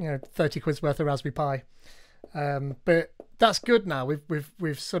 you know, 30 quid's worth of Raspberry Pi. But that's good now.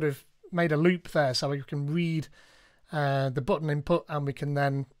 We've sort of made a loop there, so we can read the button input, and we can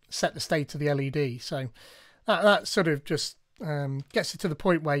then set the state of the LED. So that sort of just gets you to the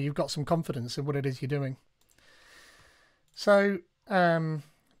point where you've got some confidence in what it is you're doing. So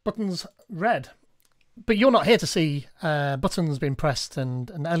buttons red, but you're not here to see buttons being pressed and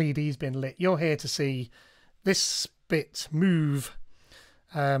LEDs being lit. You're here to see this bit move,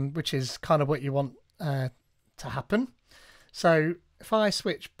 which is kind of what you want to happen. So if I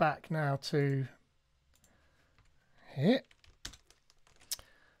switch back now to here,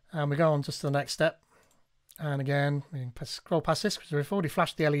 and we go on just to the next step, and again we can scroll past this because we've already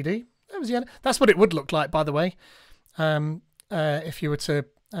flashed the LED. That's what it would look like, by the way. If you were to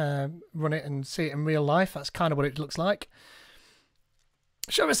run it and see it in real life, that's kind of what it looks like.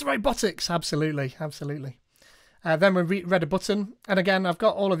 Show us the robotics. Absolutely, absolutely. Then we read a button, and again, I've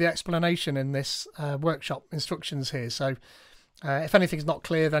got all of the explanation in this workshop instructions here. So if anything's not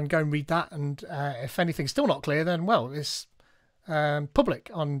clear, then go and read that. And if anything's still not clear, then, well, it's public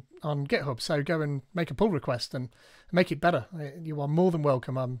on GitHub. So go and make a pull request and make it better. You are more than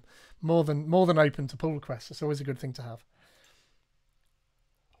welcome. I'm more than open to pull requests. It's always a good thing to have.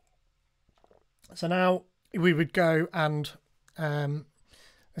 So now we would go and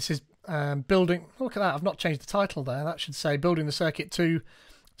this is building. Look at that. I've not changed the title there. That should say building the circuit to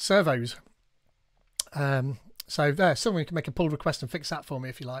servos. So there, someone can make a pull request and fix that for me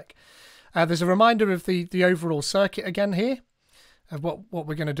if you like. There's a reminder of the overall circuit again here, of what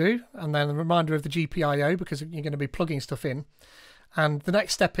we're going to do, and then a reminder of the GPIO, because you're going to be plugging stuff in. And the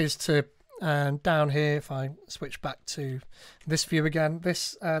next step is to down here, if I switch back to this view again,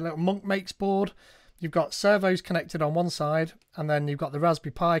 this little Monk Makes board, you've got servos connected on one side, and then you've got the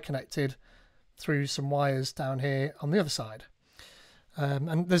Raspberry Pi connected through some wires down here on the other side.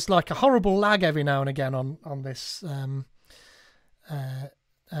 And there's like a horrible lag every now and again on this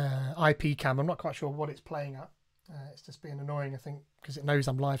IP cam. I'm not quite sure what it's playing at. It's just being annoying, I think, because it knows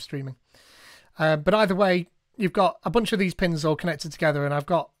I'm live streaming. But either way, you've got a bunch of these pins all connected together, and I've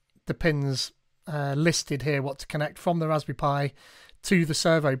got the pins listed here, what to connect from the Raspberry Pi to the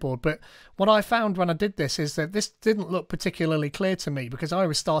servo board. But what I found when I did this is that this didn't look particularly clear to me, because I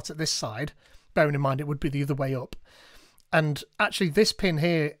always start at this side, bearing in mind it would be the other way up. And actually this pin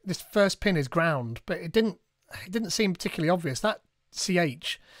here, this first pin is ground, but it didn't seem particularly obvious. That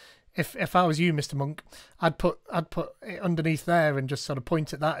CH, if I was you, Mr. Monk, I'd put it underneath there and just sort of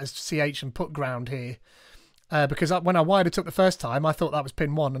point at that as CH and put ground here. Because when I wired it up the first time, I thought that was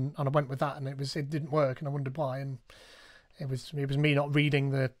pin 1, and I went with that, and it didn't work, and I wondered why. And it was me not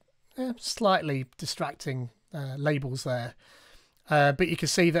reading the slightly distracting labels there. But you can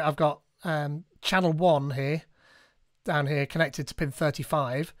see that I've got channel 1 here, down here, connected to pin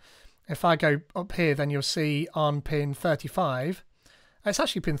 35. If I go up here, then you'll see on pin 35, it's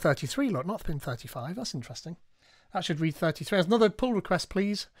actually pin 33, look, not pin 35. That's interesting. That should read 33. There's another pull request,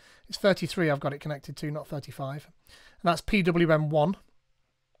 please. It's 33 I've got it connected to, not 35. And that's PWM1.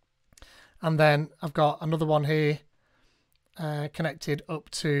 And then I've got another one here connected up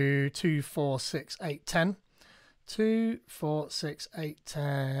to 2, 4, 6, 8, 10. 2, 4, 6, 8,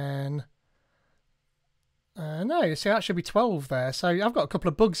 10. No, see, that should be 12 there. So I've got a couple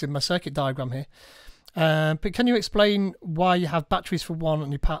of bugs in my circuit diagram here. But can you explain why you have batteries for one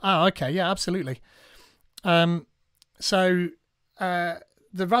and you power? Ah, okay, yeah, absolutely. So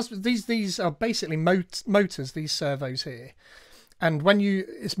these are basically motors, these servos here. And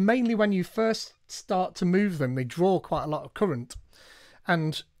it's mainly when you first start to move them, they draw quite a lot of current.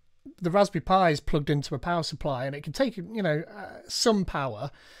 And the Raspberry Pi is plugged into a power supply, and it can take, some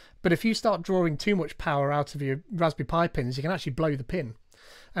power. But if you start drawing too much power out of your Raspberry Pi pins, you can actually blow the pin.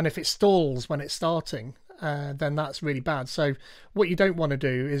 And if it stalls when it's starting, then that's really bad. So what you don't want to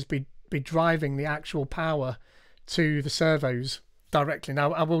do is be driving the actual power to the servos directly.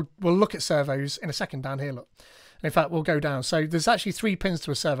 Now, we'll look at servos in a second down here, look. In fact, we'll go down. So there's actually 3 pins to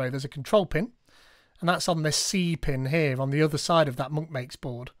a servo. There's a control pin, and that's on this C pin here on the other side of that Monk Makes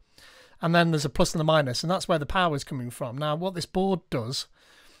board. And then there's a plus and a minus, and that's where the power is coming from. Now, what this board does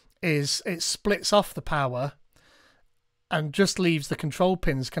is it splits off the power and just leaves the control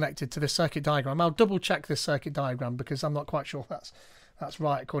pins connected to this circuit diagram. I'll double check this circuit diagram because I'm not quite sure that's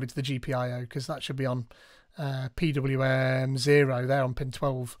right according to the GPIO, because that should be on PWM 0 there on pin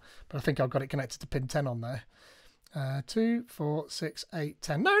 12, but I think I've got it connected to pin 10 on there. 2, 4, 6, 8,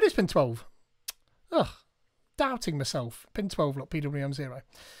 10. No, it is pin 12. Ugh, doubting myself. Pin 12, look, PWM 0.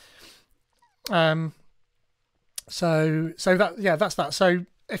 So that, yeah, that's that. So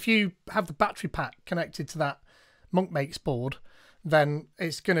if you have the battery pack connected to that Monk Makes board, then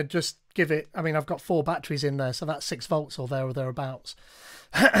it's going to just give it, I mean, I've got 4 batteries in there, so that's 6 volts or there or thereabouts.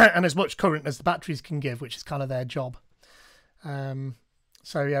 And as much current as the batteries can give, which is kind of their job.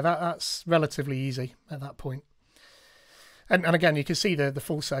 So yeah, that's relatively easy at that point. And again, you can see the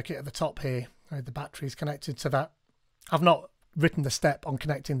full circuit at the top here, with the batteries connected to that. I've not written the step on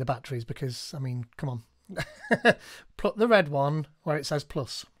connecting the batteries because, I mean, come on. Put the red one where it says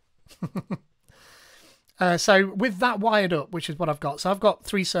plus. So with that wired up, which is what I've got. So I've got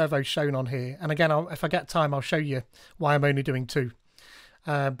 3 servos shown on here. And again, if I get time, I'll show you why I'm only doing 2.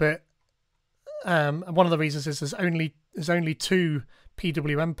 But one of the reasons is there's only 2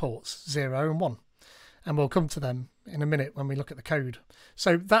 PWM ports, 0 and 1. And we'll come to them in a minute when we look at the code.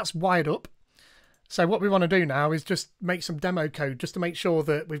 So that's wired up. So what we want to do now is just make some demo code just to make sure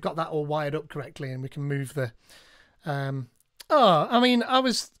that we've got that all wired up correctly and we can move the...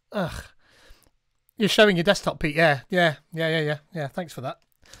 You're showing your desktop, Pete. Yeah. Thanks for that.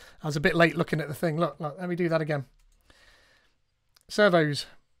 I was a bit late looking at the thing. Look, let me do that again. Servos.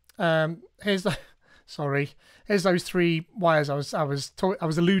 Here's the... Sorry. Here's those 3 wires I was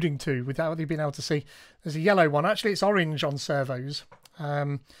alluding to without you being able to see. There's a yellow one. Actually, it's orange on servos.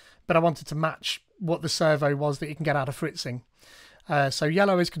 But I wanted to match what the servo was that you can get out of fritzing. So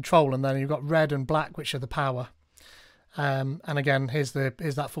yellow is control, and then you've got red and black, which are the power. And again, here's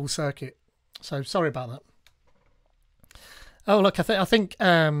that full circuit. So sorry about that. Oh look, I think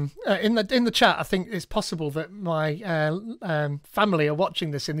in the chat, I think it's possible that my family are watching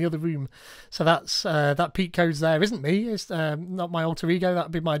this in the other room. So that's that Pete Codes there isn't me. It's not my alter ego.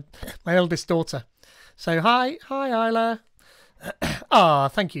 That'd be my eldest daughter. So hi Isla.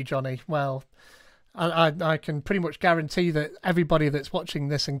 Thank you, Johnny. Well, I can pretty much guarantee that everybody that's watching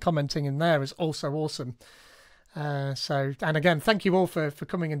this and commenting in there is also awesome. And again, thank you all for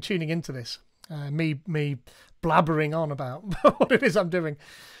coming and tuning into this. Me blabbering on about what it is I'm doing.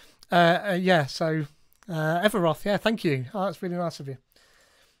 So Everroth, yeah, thank you. Oh, that's really nice of you.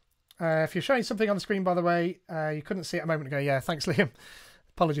 If you're showing something on the screen, by the way, you couldn't see it a moment ago. Yeah, thanks, Liam.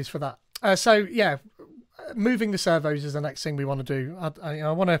 Apologies for that. Moving the servos is the next thing we want to do.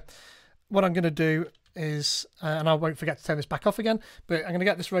 What I'm going to do is, and I won't forget to turn this back off again, but I'm going to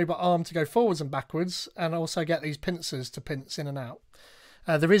get this robot arm to go forwards and backwards, and also get these pincers to pinch in and out.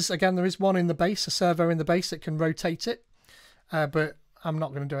 There is one in the base, a servo in the base that can rotate it, but I'm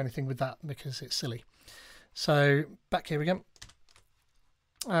not going to do anything with that because it's silly. So back here again.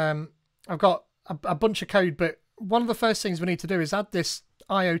 I've got a bunch of code, but one of the first things we need to do is add this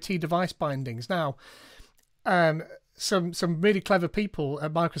IoT device bindings. Now, some really clever people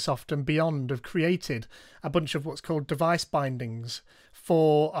at Microsoft and beyond have created a bunch of what's called device bindings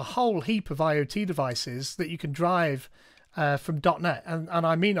for a whole heap of IoT devices that you can drive from .NET, and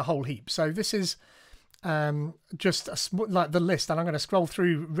I mean a whole heap. So this is just like the list, and I'm going to scroll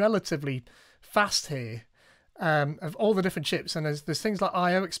through relatively fast here of all the different chips. And there's things like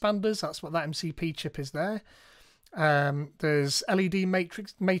I/O expanders. That's what that MCP chip is there. There's LED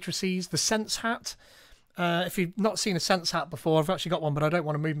matrices, the Sense Hat. if you've not seen a Sense hat before, I've actually got one, but I don't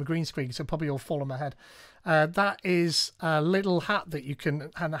want to move my green screen, so it'll probably all fall on my head. That is a little hat that you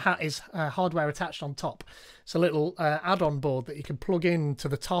can, and the hat is hardware attached on top. It's a little add-on board that you can plug in to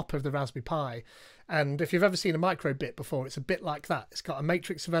the top of the Raspberry Pi. And if you've ever seen a micro bit before, it's a bit like that. It's got a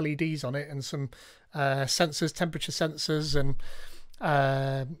matrix of LEDs on it and some sensors, temperature sensors and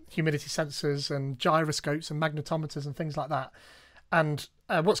humidity sensors and gyroscopes and magnetometers and things like that. And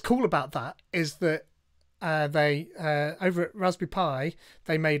what's cool about that is that they over at Raspberry Pi,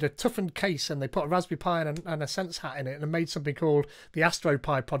 they made a toughened case and they put a Raspberry Pi and a Sense hat in it and made something called the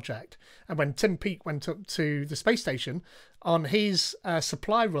AstroPi project. And when Tim Peake went up to the space station on his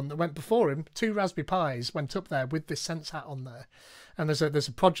supply run that went before him, 2 Raspberry Pis went up there with this Sense hat on there. And there's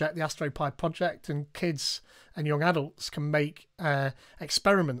a project, the AstroPi project, and kids and young adults can make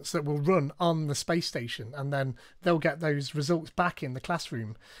experiments that will run on the space station, and then they'll get those results back in the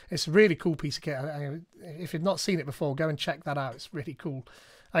classroom. It's a really cool piece of kit. If you've not seen it before, go and check that out. It's really cool.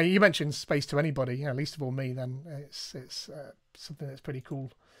 You mentioned space to anybody, least of all me, then it's something that's pretty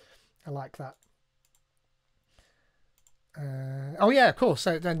cool. I like that. Oh yeah, of course.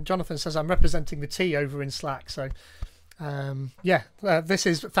 So then Jonathan says I'm representing the T over in Slack. So this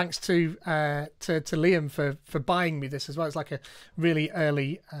is thanks to Liam for buying me this as well. It's like a really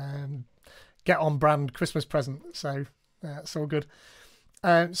early get on brand Christmas present. So it's all good.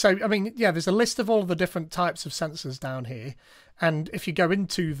 So I mean, yeah, there's a list of all of the different types of sensors down here, and if you go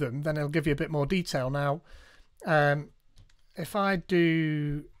into them, then it'll give you a bit more detail. Now, if I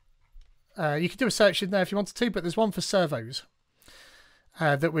do. You could do a search in there if you wanted to, but there's one for servos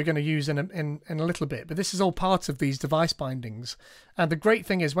that we're going to use in a little bit. But this is all part of these device bindings. And the great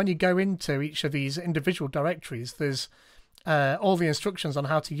thing is when you go into each of these individual directories, there's all the instructions on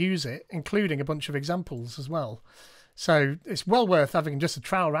how to use it, including a bunch of examples as well. So it's well worth having just a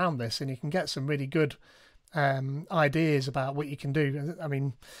trowel around this, and you can get some really good ideas about what you can do. I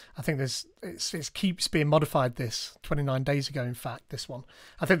mean, I think it keeps being modified. This 29 days ago, in fact, this one.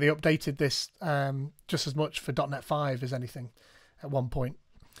 I think they updated this just as much for .NET 5 as anything at one point.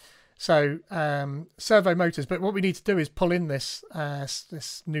 So servo motors, but what we need to do is pull in this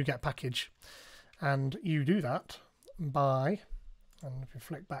this NuGet package, and you do that by, and if we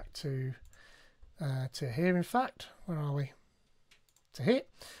flick back to here, in fact, where are we? To here.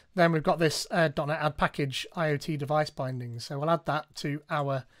 Then we've got this .NET Add Package IoT device bindings. So we'll add that to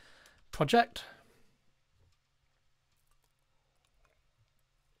our project.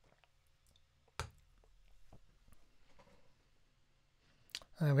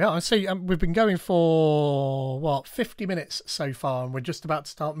 There we are. I see we've been going for, what, 50 minutes so far, and we're just about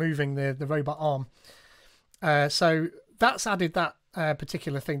to start moving the robot arm. So that's added that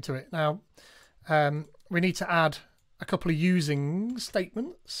particular thing to it. Now, we need to add a couple of using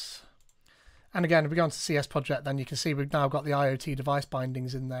statements. And again, if we go onto the CS project, then you can see we've now got the IoT device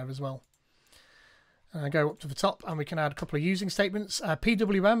bindings in there as well. Go up to the top and we can add a couple of using statements.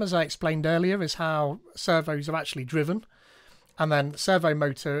 PWM, as I explained earlier, is how servos are actually driven. And then servo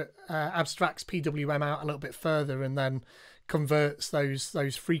motor abstracts PWM out a little bit further and then converts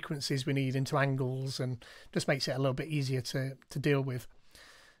those frequencies we need into angles and just makes it a little bit easier to deal with.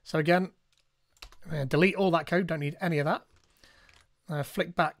 So again, delete all that code, don't need any of that.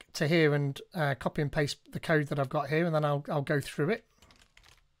 Flick back to here and copy and paste the code that I've got here, and then I'll go through it.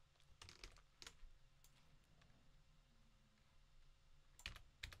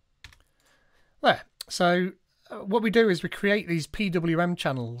 There. So what we do is we create these PWM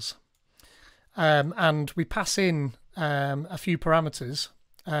channels, and we pass in a few parameters,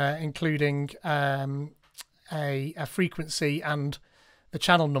 including a frequency and the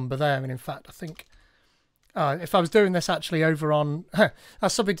channel number there. And in fact, I think if I was doing this actually over on,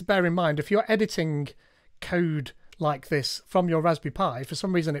 that's something to bear in mind. If you're editing code like this from your Raspberry Pi, for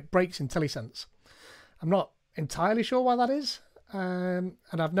some reason it breaks IntelliSense. I'm not entirely sure why that is, and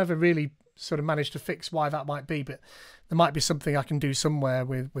I've never really sort of managed to fix why that might be, but there might be something I can do somewhere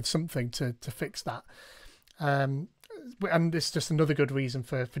with something to fix that. And it's just another good reason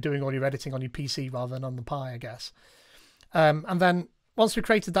for doing all your editing on your PC rather than on the Pi, I guess. And then once we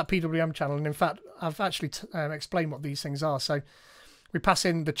created that PWM channel, and in fact, I've actually explained what these things are. So we pass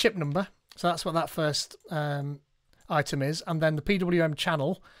in the chip number. So that's what that first item is. And then the PWM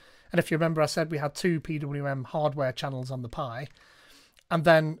channel. And if you remember, I said we had 2 PWM hardware channels on the Pi. And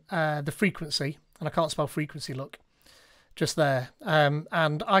then the frequency. And I can't spell frequency, look. Just there.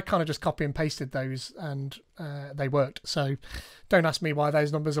 And I kind of just copy and pasted those, and they worked. So don't ask me why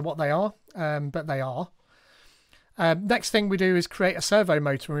those numbers are what they are, but they are. Next thing we do is create a servo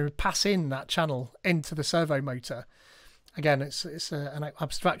motor, and we pass in that channel into the servo motor. Again, it's an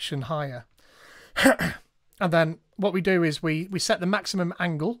abstraction higher. And then what we do is we set the maximum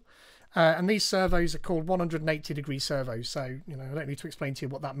angle, and these servos are called 180-degree servos. So, you know, I don't need to explain to you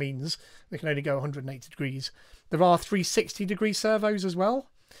what that means. They can only go 180 degrees. There are 360-degree servos as well,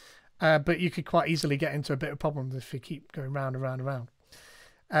 but you could quite easily get into a bit of problems if you keep going round and round and round.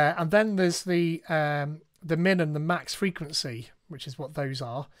 And then there's the min and the max frequency, which is what those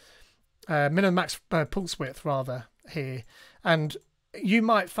are. Min and max pulse width, rather, here. And you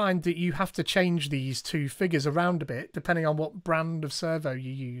might find that you have to change these two figures around a bit, depending on what brand of servo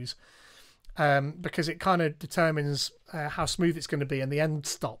you use, because it kind of determines how smooth it's going to be and the end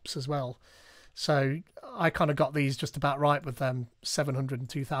stops as well. So I kind of got these just about right with them 700 and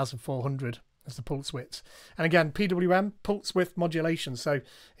 2400 as the pulse widths. And again, PWM, pulse width modulation. So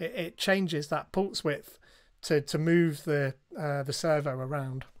it changes that pulse width to move the servo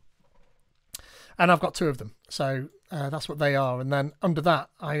around. And I've got two of them, so that's what they are. And then under that,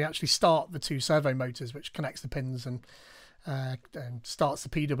 I actually start the two servo motors, which connects the pins and starts the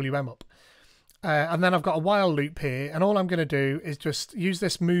PWM up. And then I've got a while loop here, and all I'm going to do is just use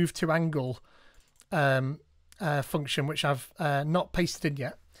this move to angle function, which I've not pasted in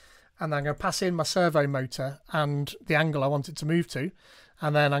yet. And then I'm going to pass in my servo motor and the angle I want it to move to.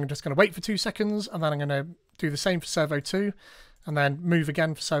 And then I'm just going to wait for 2 seconds, and then I'm going to do the same for servo 2, and then move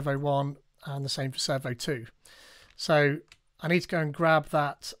again for servo 1, and the same for servo 2. So I need to go and grab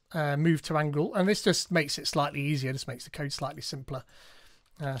that move to angle, and this just makes it slightly easier, just makes the code slightly simpler.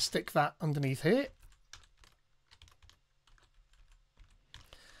 Stick that underneath here.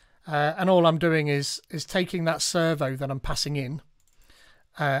 And all I'm doing is taking that servo that I'm passing in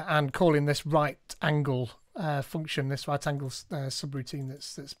and calling this right angle function, this right angle subroutine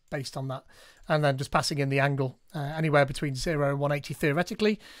that's based on that, and then just passing in the angle anywhere between 0 and 180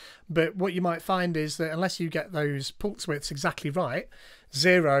 theoretically. But what you might find is that unless you get those pulse widths exactly right,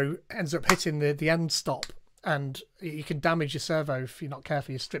 0 ends up hitting the end stop, and you can damage your servo if you're not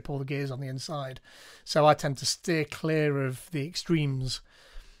careful. You strip all the gears on the inside. So I tend to steer clear of the extremes.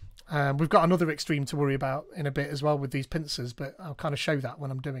 We've got another extreme to worry about in a bit as well with these pincers, but I'll kind of show that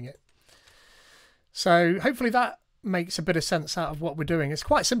when I'm doing it. So hopefully that makes a bit of sense out of what we're doing. It's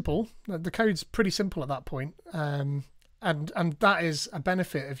quite simple. The code's pretty simple at that point. And that is a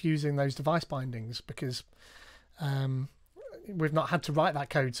benefit of using those device bindings, because we've not had to write that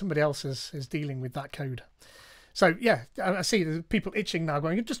code. Somebody else is dealing with that code. So yeah, I see there's people itching now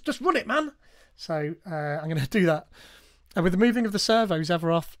going, just run it, man. So I'm going to do that. With the moving of the servos,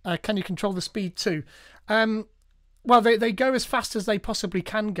 Everoth, can you control the speed too? Well, they go as fast as they possibly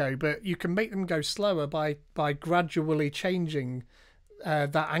can go, but you can make them go slower by gradually changing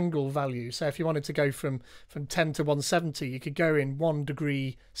that angle value. So if you wanted to go from 10 to 170, you could go in 1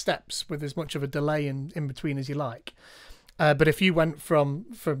 degree steps with as much of a delay in between as you like. But if you went from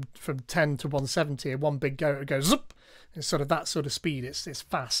 10 to 170 in one big go, it goes up. It's sort of that sort of speed. It's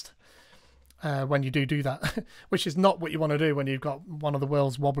fast when you do that, which is not what you want to do when you've got one of the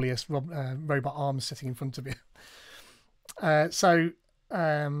world's wobbliest robot arms sitting in front of you. So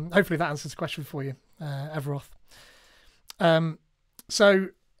hopefully that answers the question for you, Everoth. So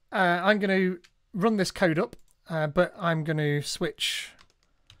I'm going to run this code up, but I'm going to switch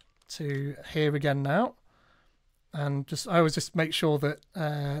to here again now, and I always just make sure that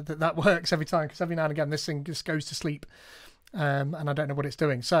that works every time, because every now and again this thing just goes to sleep, and I don't know what it's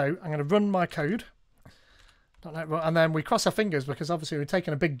doing. So I'm going to run my code. And then we cross our fingers, because obviously we're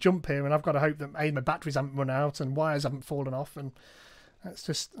taking a big jump here, and I've got to hope that my batteries haven't run out and wires haven't fallen off, and I'm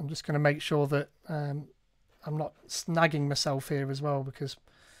just going to make sure that I'm not snagging myself here as well, because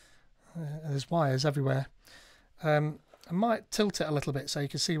there's wires everywhere. I might tilt it a little bit so you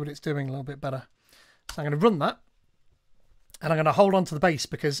can see what it's doing a little bit better. So I'm going to run that, and I'm going to hold on to the base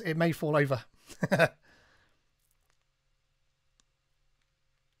because it may fall over.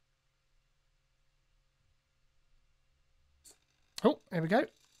 Oh, here we go.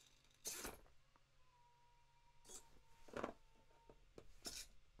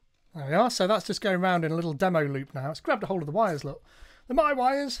 There we are. So that's just going around in a little demo loop now. It's grabbed a hold of the wires, look. They're my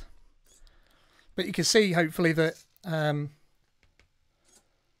wires. But you can see, hopefully, that if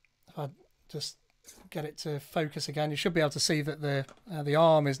I just get it to focus again, you should be able to see that the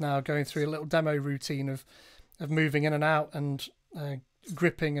arm is now going through a little demo routine of moving in and out and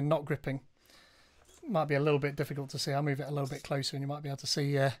gripping and not gripping. Might be a little bit difficult to see. I'll move it a little bit closer and you might be able to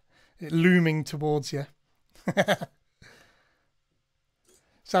see it looming towards you.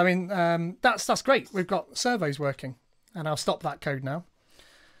 So I mean, that's great. We've got servos working, and I'll stop that code now.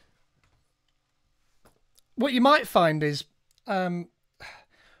 What you might find is, unless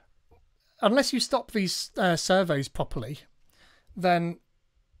you stop these servos properly, then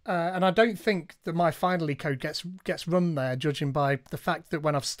and I don't think that my finally code gets run there, judging by the fact that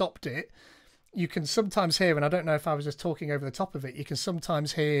when I've stopped it, you can sometimes hear, and I don't know if I was just talking over the top of it, you can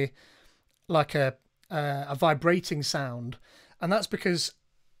sometimes hear like a vibrating sound, and that's because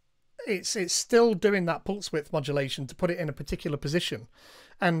it's still doing that pulse width modulation to put it in a particular position.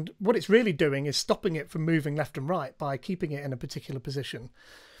 And what it's really doing is stopping it from moving left and right by keeping it in a particular position.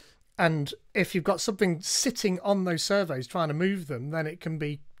 And if you've got something sitting on those servos trying to move them, then it can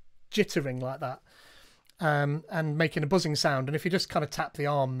be jittering like that, and making a buzzing sound. And if you just kind of tap the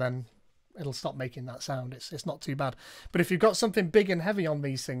arm, then it'll stop making that sound. It's not too bad. But if you've got something big and heavy on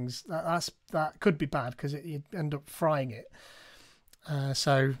these things, that could be bad, because you end up frying it.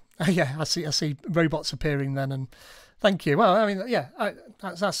 So yeah, I see robots appearing then, and thank you. Well, I mean, yeah,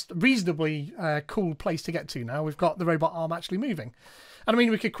 that's a reasonably cool place to get to now. We've got the robot arm actually moving. And I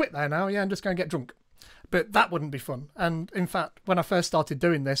mean, we could quit there now, yeah, and just go and get drunk. But that wouldn't be fun. And in fact, when I first started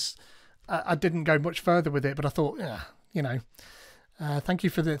doing this, I didn't go much further with it. But I thought, yeah, you know, thank you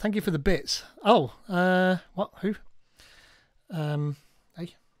for the bits. Oh, what? Who?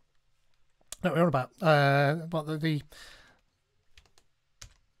 Hey, no, we're on about what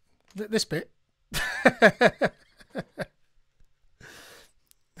this bit.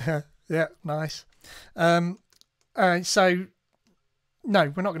 Yeah, nice. So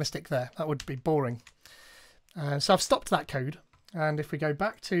no, we're not going to stick there. That would be boring. So I've stopped that code, and if we go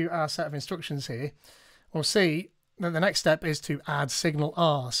back to our set of instructions here, we'll see that the next step is to add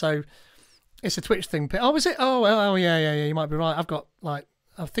SignalR. So it's a Twitch thing. Oh, is it? Oh, yeah. You might be right. I've got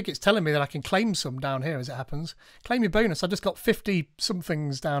I think it's telling me that I can claim some down here as it happens. Claim your bonus. I just got 50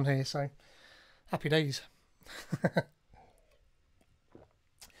 somethings down here, so happy days.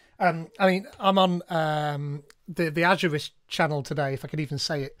 I mean, I'm on the Azurist channel today, if I could even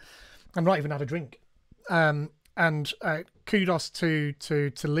say it. I've not even had a drink. And kudos to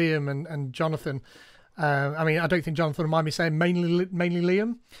Liam and Jonathan. I mean, I don't think Jonathan will mind me saying mainly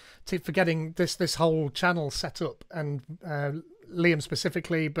Liam, for getting this whole channel set up, and Liam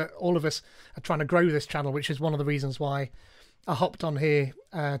specifically, but all of us are trying to grow this channel, which is one of the reasons why I hopped on here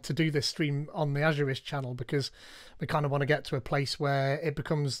to do this stream on the Azurist channel, because we kind of want to get to a place where it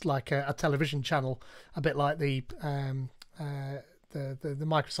becomes like a television channel, a bit like the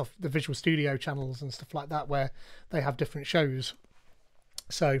Microsoft, the Visual Studio channels and stuff like that, where they have different shows.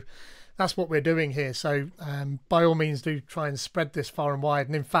 So that's what we're doing here. So by all means, do try and spread this far and wide.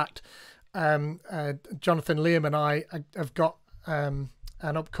 And in fact, Jonathan, Liam and I have got an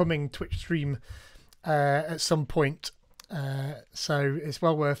upcoming Twitch stream at some point. So it's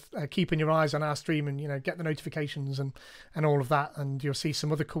well worth keeping your eyes on our stream, and, you know, get the notifications and all of that, and you'll see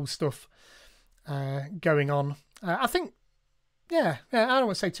some other cool stuff going on. I think, yeah, I don't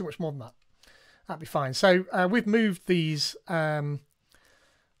want to say too much more than that. That'd be fine. So we've moved these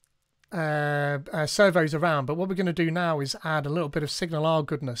servos around, but what we're going to do now is add a little bit of SignalR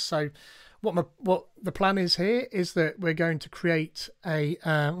goodness. So what the plan is here is that we're going to create a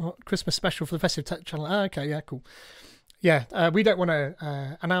Christmas special for the Festive Tech channel. Okay, yeah, cool. Yeah, we don't want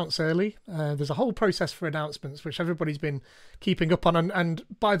to announce early. There's a whole process for announcements, which everybody's been keeping up on. And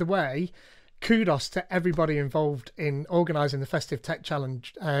by the way, kudos to everybody involved in organising the Festive Tech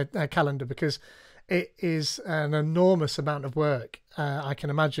Challenge calendar, because it is an enormous amount of work, I can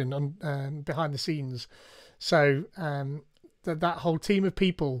imagine, on behind the scenes. So that whole team of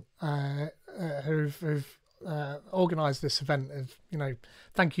people who've organised this event, you know,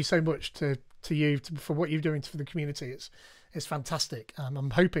 thank you so much to you for what you're doing for the community. It's fantastic. I'm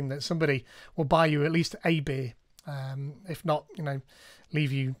hoping that somebody will buy you at least a beer, if not, you know,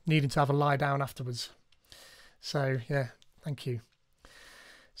 leave you needing to have a lie down afterwards. So yeah, thank you.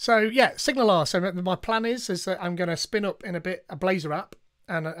 So yeah, SignalR. So my plan is that I'm going to spin up in a bit a Blazor app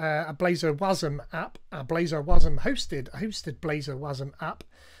and a Blazor WASM app, a Blazor WASM hosted Blazor WASM app.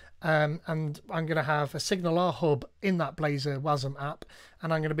 And I'm going to have a SignalR hub in that Blazor WASM app,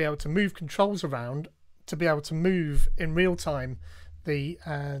 and I'm going to be able to move controls around to be able to move in real time the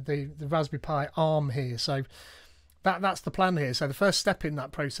Raspberry Pi ARM here. So that's the plan here. So the first step in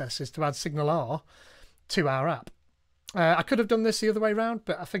that process is to add SignalR to our app. I could have done this the other way around,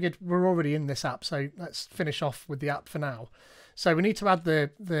 but I figured we're already in this app, so let's finish off with the app for now. So we need to add the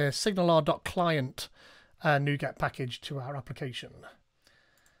SignalR.client NuGet package to our application.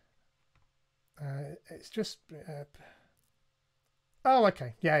 It's just oh,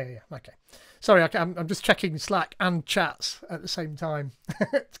 okay, yeah, okay. Sorry, I'm just checking Slack and chats at the same time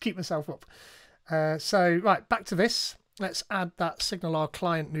to keep myself up. So right, back to this. Let's add that SignalR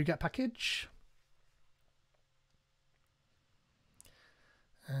client NuGet package.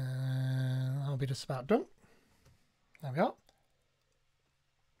 I'll be just about done. There we are.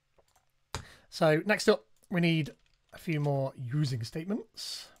 So next up, we need a few more using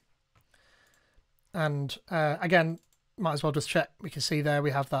statements. And again, might as well just check. We can see there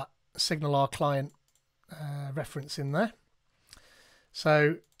we have that SignalR client reference in there.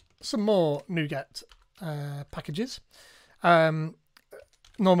 So some more NuGet packages.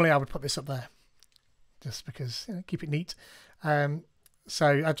 Normally I would put this up there just because, you know, keep it neat.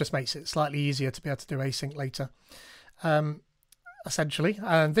 So that just makes it slightly easier to be able to do async later. Essentially,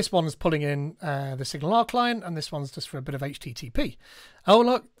 and this one's pulling in the SignalR client, and this one's just for a bit of HTTP. Oh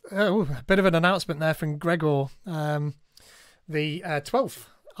look, a bit of an announcement there from Gregor. The 12th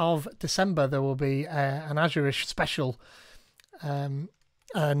of December there will be an Azure-ish special, and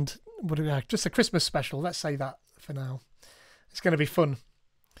what do we have? Just a Christmas special. Let's say that for now. It's going to be fun.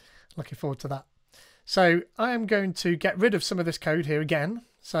 Looking forward to that. So I am going to get rid of some of this code here again.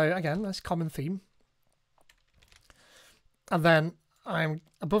 So again, that's a common theme. And then I'm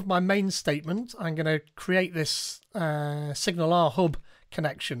above my main statement, I'm going to create this SignalR hub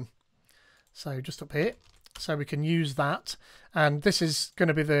connection. So just up here, so we can use that. And this is going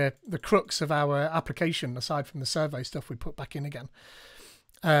to be the crux of our application, aside from the survey stuff we put back in again.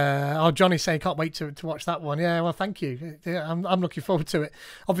 Oh, Johnny's saying can't wait to watch that one. Yeah, well, thank you. Yeah, I'm looking forward to it.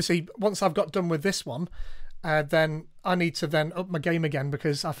 Obviously, once I've got done with this one, then I need to then up my game again,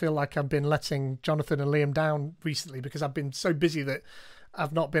 because I feel like I've been letting Jonathan and Liam down recently because I've been so busy that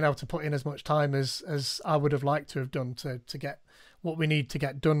I've not been able to put in as much time as I would have liked to have done to get what we need to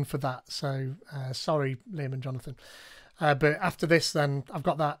get done for that. So sorry, Liam and Jonathan. But after this, then I've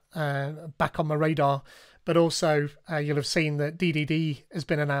got that back on my radar. But also, you'll have seen that DDD has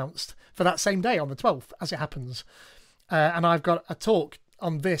been announced for that same day on the 12th, as it happens. And I've got a talk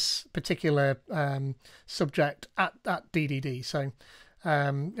on this particular subject at DDD. So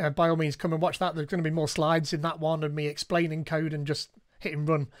by all means, come and watch that. There's going to be more slides in that one and me explaining code and just hit and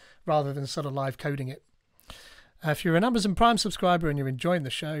run rather than sort of live coding it. If you're an Amazon Prime subscriber and you're enjoying the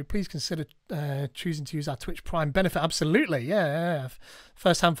show, please consider choosing to use our Twitch Prime benefit. Absolutely, yeah.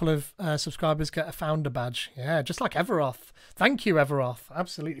 First handful of subscribers get a founder badge. Yeah, just like Everoth. Thank you, Everoth.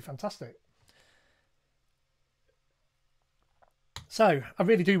 Absolutely fantastic. So, I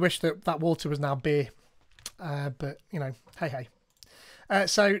really do wish that water was now beer. But, you know, hey.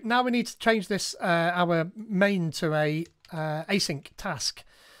 So, now we need to change this, our main to a async task,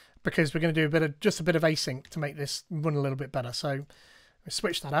 because we're going to do just a bit of async to make this run a little bit better. So we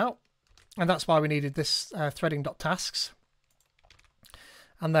switch that out, and that's why we needed this threading.tasks.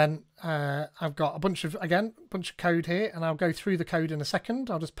 And then I've got a bunch of code here, and I'll go through the code in a second.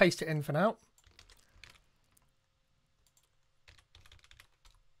 I'll just paste it in for now.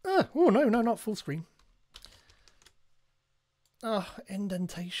 Oh no, not full screen. Oh,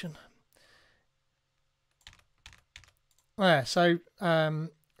 indentation. Yeah, so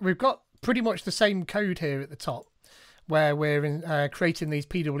we've got pretty much the same code here at the top, where we're creating these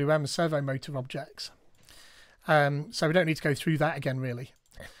PWM servo motor objects. So we don't need to go through that again, really.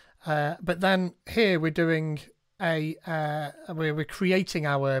 But then here we're doing we're creating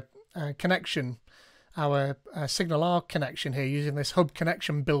our connection, our SignalR connection here using this hub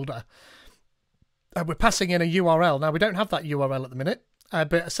connection builder. We're passing in a URL. Now we don't have that URL at the minute,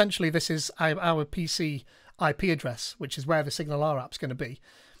 but essentially this is our PC IP address, which is where the SignalR app's going to be.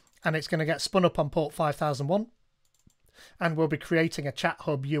 And it's going to get spun up on port 5001, and we'll be creating a chat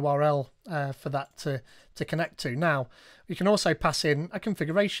hub URL for that to connect to. Now, you can also pass in a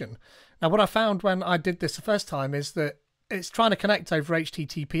configuration. Now, what I found when I did this the first time is that it's trying to connect over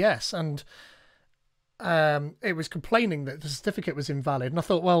HTTPS, and it was complaining that the certificate was invalid. And I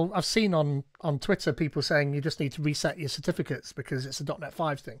thought, well, I've seen on Twitter people saying you just need to reset your certificates because it's a .NET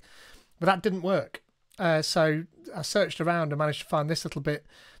 5 thing. But that didn't work. So I searched around and managed to find this little bit.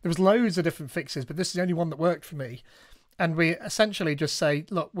 There was loads of different fixes, but this is the only one that worked for me. And we essentially just say,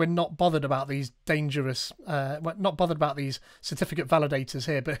 look, we're not bothered about these dangerous, we're not bothered about these certificate validators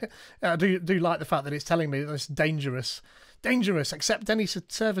here. But I do like the fact that it's telling me that it's dangerous, accept any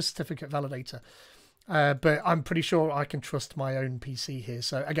server certificate validator. But I'm pretty sure I can trust my own PC here.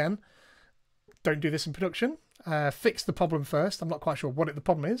 So again, don't do this in production. Fix the problem first. I'm not quite sure what the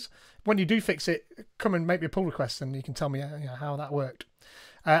problem is. When you do fix it, come and make me a pull request and you can tell me how that worked.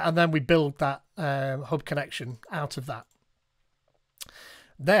 And then we build that hub connection out of that.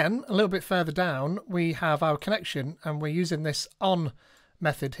 Then, a little bit further down, we have our connection, and we're using this on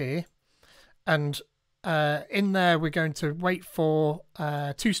method here. And in there, we're going to wait for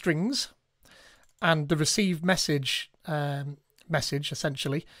 2 strings and the receive message,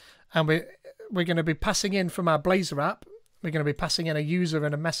 essentially. And we're going to be passing in from our Blazor app, we're going to be passing in a user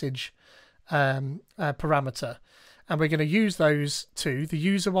and a message parameter. And we're going to use those two. The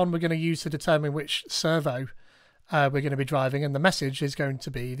user one we're going to use to determine which servo we're going to be driving, and the message is going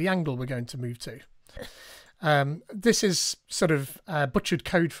to be the angle we're going to move to. This is sort of butchered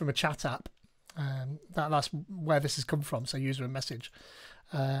code from a chat app. That's where this has come from, so user and message.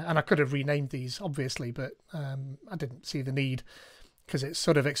 And I could have renamed these, obviously, but I didn't see the need, because it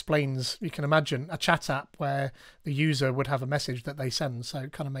sort of explains, you can imagine a chat app where the user would have a message that they send, so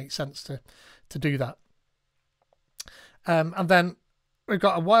it kind of makes sense to do that. And then we've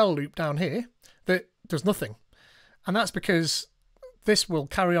got a while loop down here that does nothing. And that's because this will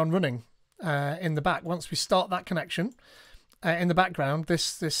carry on running in the back. Once we start that connection in the background,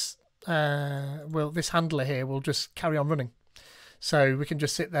 this handler here will just carry on running. So we can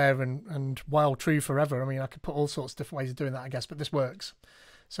just sit there and while true forever. I mean, I could put all sorts of different ways of doing that, I guess, but this works.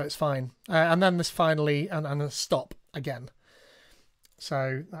 So it's fine. And then this finally, and a stop again.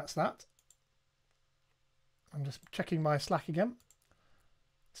 So that's that. I'm just checking my Slack again.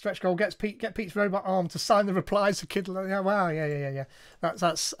 Stretch goal, get Pete's robot arm to sign the replies to Kid. Yeah, wow, yeah.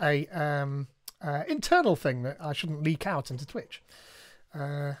 That's a internal thing that I shouldn't leak out into Twitch.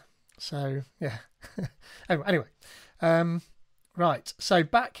 So yeah. anyway, right. So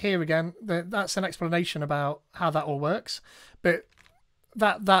back here again. That's an explanation about how that all works. But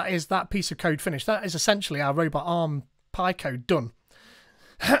that is that piece of code finished. That is essentially our robot arm Pi code done.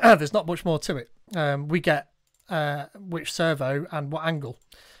 There's not much more to it. We get which servo and what angle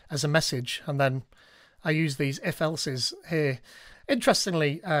as a message, and then I use these if-else's here.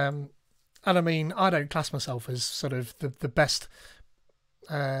 Interestingly, and I mean, I don't class myself as sort of the best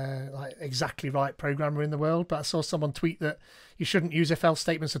like exactly right programmer in the world, but I saw someone tweet that you shouldn't use if-else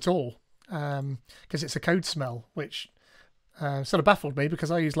statements at all because it's a code smell, which sort of baffled me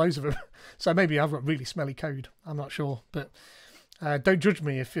because I use loads of them. So maybe I've got really smelly code, I'm not sure, but don't judge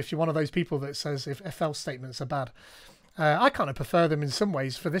me if you're one of those people that says if else statements are bad. I kind of prefer them in some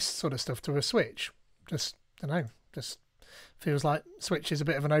ways for this sort of stuff to a switch. Just, I don't know, just feels like switch is a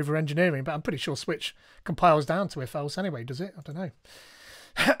bit of an over-engineering, but I'm pretty sure switch compiles down to if else anyway, does it? I don't know.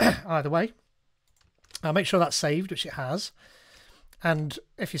 Either way, I'll make sure that's saved, which it has. And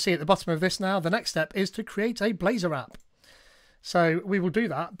if you see at the bottom of this now, the next step is to create a Blazor app. So we will do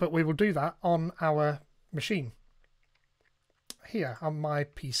that, but we will do that on our machine here on my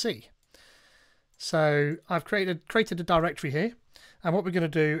PC. So I've created a directory here, and what we're going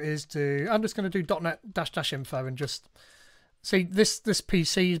to do is I'm just going to do .NET -- info and just see this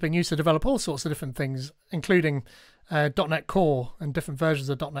PC has been used to develop all sorts of different things, including .NET Core and different versions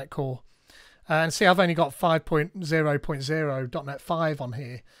of .NET Core. And see, I've only got 5.0.0 .NET 5 on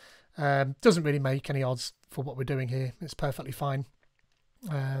here. Doesn't really make any odds for what we're doing here. It's perfectly fine.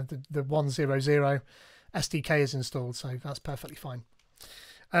 The 1.0.0 SDK is installed, so that's perfectly fine.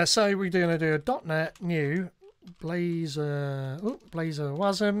 So we're going to do a .NET new Blazor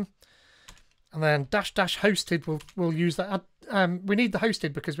WASM, and then -- hosted. We'll use that. We need the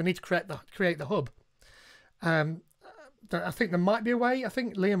hosted because we need to create the hub. I think there might be a way. I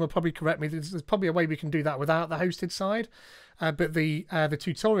think Liam will probably correct me. There's probably a way we can do that without the hosted side. But the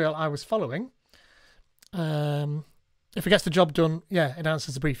tutorial I was following, if it gets the job done, yeah, it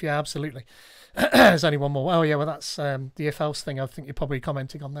answers the brief. Yeah, absolutely. There's only one more. Oh yeah, well that's the if-else thing. I think you're probably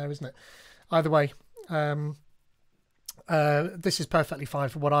commenting on there, isn't it? Either way, this is perfectly fine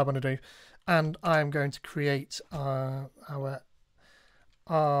for what I want to do, and I'm going to create our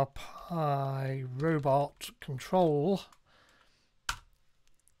RPi robot control.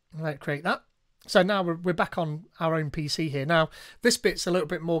 Let's create that. So now we're back on our own PC here. Now, this bit's a little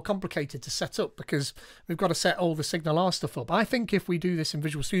bit more complicated to set up because we've got to set all the SignalR stuff up. I think if we do this in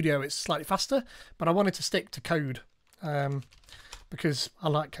Visual Studio, it's slightly faster, but I wanted to stick to code because I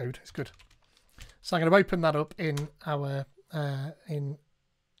like code. It's good. So I'm going to open that up in our in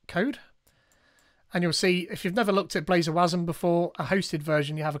code. And you'll see, if you've never looked at Blazor WASM before, a hosted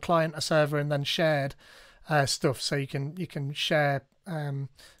version, you have a client, a server, and then shared stuff. So you can share,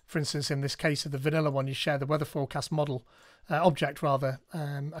 for instance, in this case of the vanilla one, you share the weather forecast model, object rather,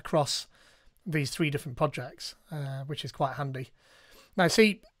 across these 3 different projects, which is quite handy. Now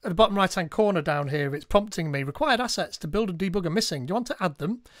see, at the bottom right-hand corner down here, it's prompting me, required assets to build and debug are missing. Do you want to add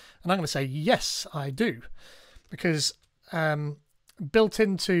them? And I'm going to say, yes, I do. Because built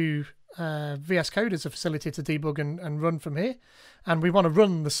into VS Code is a facility to debug and run from here, and we want to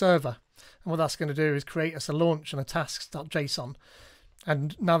run the server, and what that's going to do is create us a launch and a tasks.json.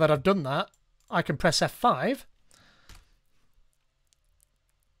 And now that I've done that, I can press F5,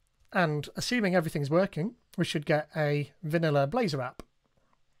 and assuming everything's working, we should get a vanilla Blazor app.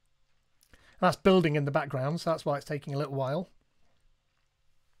 And that's building in the background, so that's why it's taking a little while.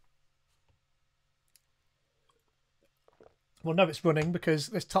 we'll know it's running because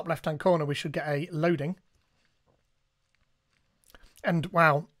this top left-hand corner, we should get a loading. And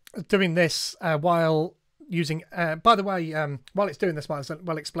wow, doing this while using, by the way, while it's doing this, might as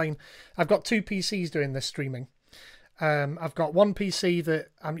well explain, I've got two PCs doing this streaming. I've got one PC that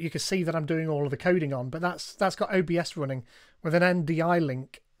you can see that I'm doing all of the coding on, but that's got OBS running with an NDI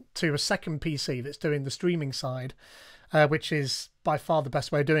link to a second PC that's doing the streaming side, which is by far the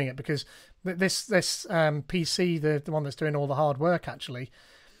best way of doing it, because this PC, the one that's doing all the hard work actually,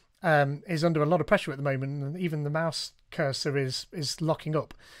 is under a lot of pressure at the moment, and even the mouse cursor is locking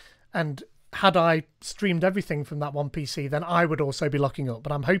up. And had I streamed everything from that one PC, then I would also be locking up.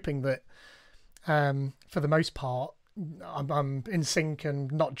 But I'm hoping that for the most part, I'm in sync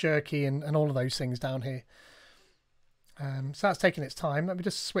and not jerky and all of those things down here. So that's taking its time. Let me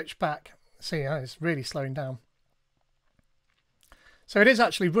just switch back. See, it's really slowing down. So it is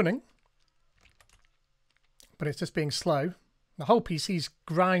actually running, but it's just being slow. The whole PC's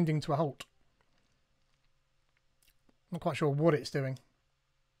grinding to a halt. Not quite sure what it's doing.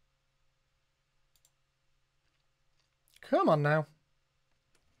 Come on now.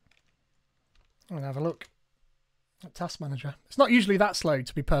 I'm going to have a look at Task Manager. It's not usually that slow,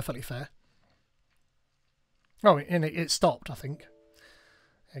 to be perfectly fair. Oh, and it stopped, I think.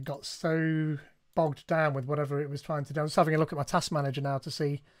 It got so bogged down with whatever it was trying to do. I'm just having a look at my Task Manager now to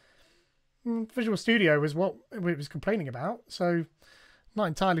see. Visual Studio was what it was complaining about, so not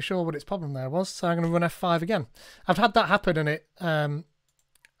entirely sure what its problem there was. So I'm going to run F5 again. I've had that happen,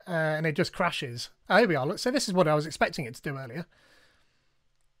 and it just crashes. Oh, here we are. Look, so this is what I was expecting it to do earlier.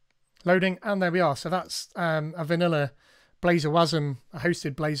 Loading, and there we are. So that's a vanilla Blazor WASM, a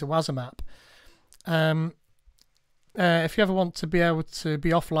hosted Blazor WASM app. If you ever want to be able to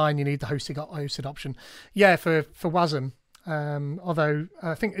be offline, you need the hosted option. Yeah, for WASM. Although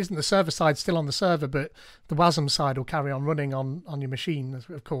I think isn't the server side still on the server, but the WASM side will carry on running on your machine,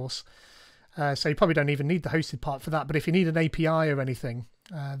 of course. So you probably don't even need the hosted part for that. But if you need an API or anything,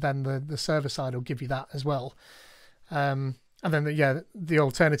 then the server side will give you that as well. And then the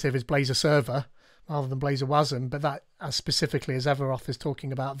alternative is Blazor Server rather than Blazor WASM. But that, as specifically as Everoth is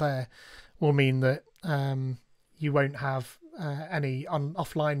talking about there, will mean that you won't have any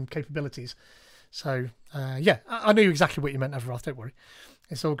offline capabilities. So yeah, I knew exactly what you meant, Everoth. Don't worry,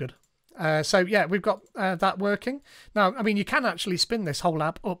 it's all good. So yeah, we've got that working now. I mean, you can actually spin this whole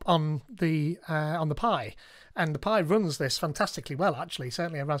app up on the Pi, and the Pi runs this fantastically well. Actually,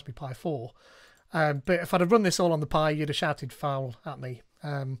 certainly a Raspberry Pi 4. But if I'd have run this all on the Pi, you'd have shouted foul at me.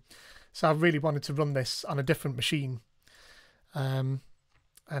 So I really wanted to run this on a different machine.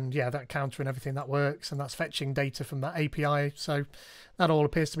 And yeah, that counter and everything, that works, and that's fetching data from that API. So that all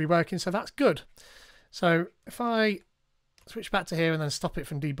appears to be working, so that's good. So if I switch back to here and then stop it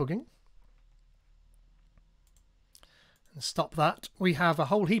from debugging, and stop that, we have a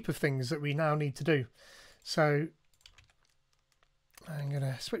whole heap of things that we now need to do. So I'm going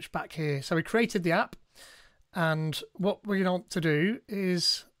to switch back here. So we created the app, and what we want to do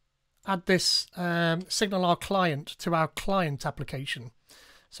is add this SignalR client to our client application.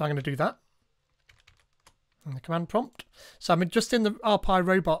 So I'm going to do that in the command prompt. So I'm just in the RPi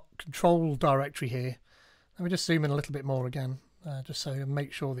robot control directory here. Let me just zoom in a little bit more again, just so I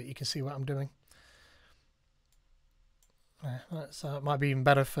make sure that you can see what I'm doing. That might be even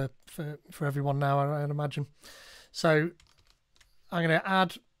better for everyone now, I'd imagine. So I'm going to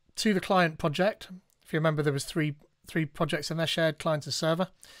add to the client project. If you remember, there was three projects in there: shared client and server.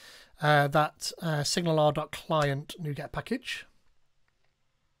 That SignalR.client NuGet package.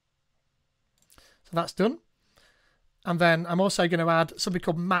 So that's done. And then I'm also going to add something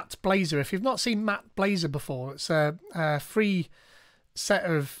called Matt Blazor. If you've not seen Matt Blazor before, it's a free set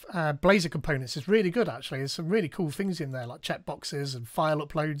of Blazor components. It's really good, actually. There's some really cool things in there, like checkboxes and file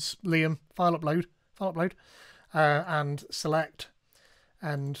uploads. Liam, file upload, and select.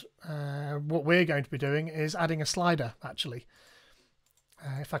 And what we're going to be doing is adding a slider, actually.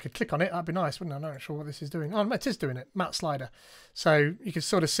 If I could click on it, that'd be nice, wouldn't I? I'm not sure what this is doing. Oh, it is doing it. Matt slider. So you can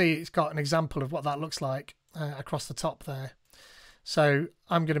sort of see it's got an example of what that looks like across the top there. So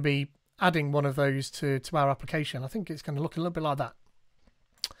I'm going to be adding one of those to our application. I think it's going to look a little bit like that.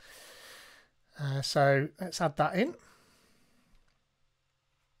 So let's add that in.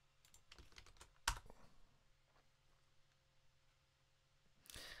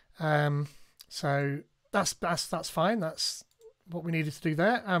 So that's fine. That's what we needed to do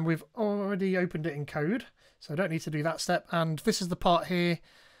there, and we've already opened it in code, so I don't need to do that step. And this is the part here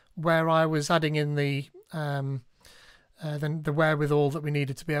where I was adding in the wherewithal that we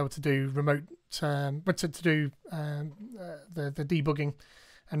needed to be able to do remote, but to do the debugging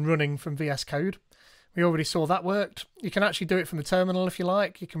and running from VS Code, We already saw that worked. You can actually do it from the terminal if you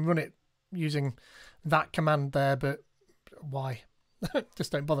like. You can run it using that command there, but why?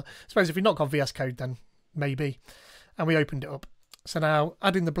 Just don't bother. I suppose if you've not got VS Code, then maybe. And we opened it up. So now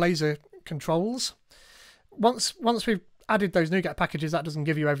adding the Blazor controls. Once we've added those NuGet packages, that doesn't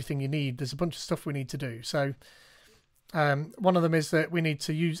give you everything you need. There's a bunch of stuff we need to do. So one of them is that we need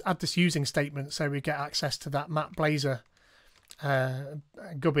to add this using statement so we get access to that map Blazor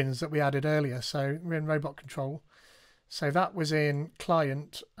gubbins that we added earlier. So we're in robot control. So that was in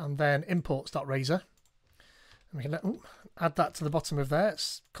client and then imports.razor. And we can add that to the bottom of there.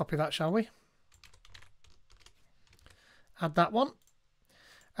 Let's copy that, shall we? Add that one.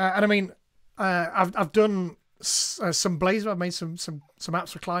 And I mean, I've done some Blazor. I've made some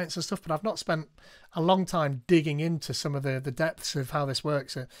apps for clients and stuff, but I've not spent a long time digging into some of the depths of how this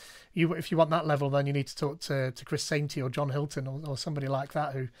works. If you want that level, then you need to talk to Chris Sainty or John Hilton or somebody like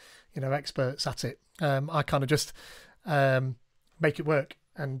that who, experts at it. I kind of just make it work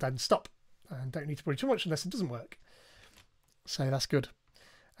and then stop. And don't need to worry too much unless it doesn't work. So that's good.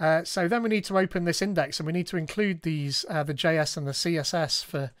 So then we need to open this index, and we need to include these the JS and the CSS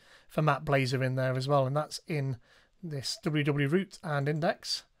for map Blazor in there as well, and that's in this www.root and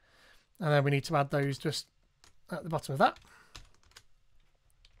index. And then we need to add those just at the bottom of that.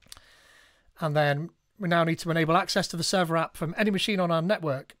 And then we now need to enable access to the server app from any machine on our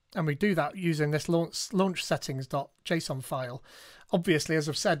network, and we do that using this launch settings.json file. Obviously, as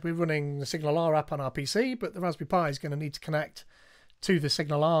I've said, we're running the SignalR app on our PC, but the Raspberry Pi is going to need to connect to the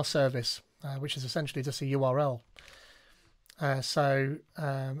SignalR service, which is essentially just a URL. So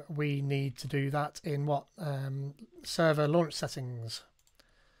we need to do that in what? Server launch settings,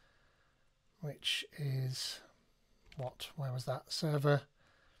 which is what? Where was that? Server.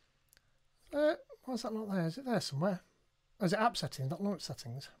 Why is that not there? Is it there somewhere? Or is it app settings, not launch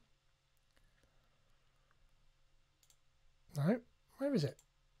settings? No. Where is it?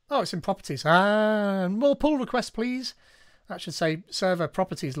 Oh, it's in properties. And more pull requests, please. That should say server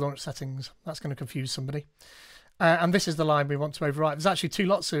properties launch settings. That's going to confuse somebody. And this is the line we want to overwrite. There's actually two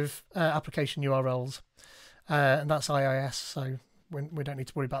lots of application URLs, and that's IIS, so we don't need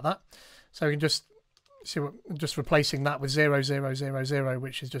to worry about that. So we can just see just replacing that with 0000,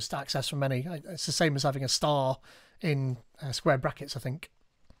 which is just access from any. It's the same as having a star in square brackets, I think.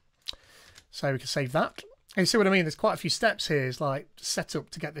 So we can save that. And you see what I mean? There's quite a few steps here. It's like set up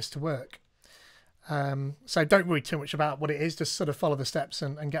to get this to work. So don't worry too much about what it is. Just sort of follow the steps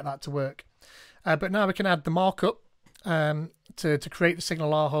and get that to work. But now we can add the markup to create the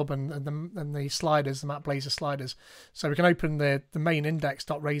SignalR hub and the sliders, the map Blazor sliders. So we can open the main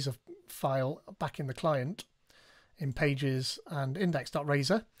index.razor file back in the client in pages and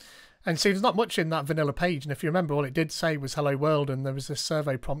index.razor. And see, there's not much in that vanilla page. And if you remember, all it did say was hello world, and there was this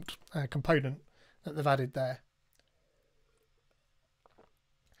servo prompt component that they've added there.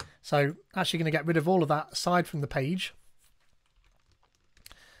 So actually going to get rid of all of that aside from the page.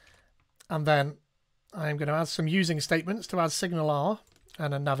 And then I'm going to add some using statements to add SignalR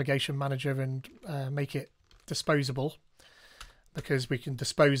and a navigation manager and make it disposable, because we can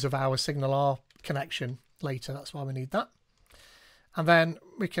dispose of our SignalR connection later. That's why we need that. And then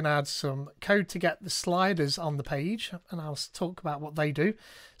we can add some code to get the sliders on the page, and I'll talk about what they do.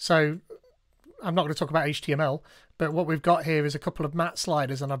 So I'm not going to talk about HTML, but what we've got here is a couple of mat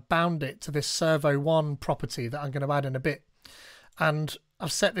sliders, and I've bound it to this servo1 property that I'm going to add in a bit. And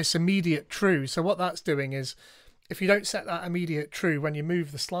I've set this immediate true. So what that's doing is, if you don't set that immediate true when you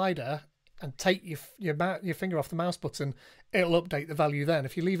move the slider and take your finger off the mouse button, it'll update the value then.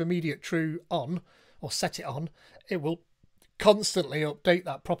 If you leave immediate true on, or set it on, it will constantly update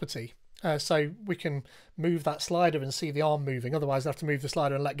that property. So we can move that slider and see the arm moving. Otherwise, I have to move the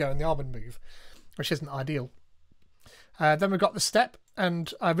slider and let go and the arm would move, which isn't ideal. Then we've got the step,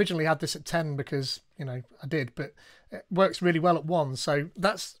 and I originally had this at 10 because, I did, but it works really well at 1. So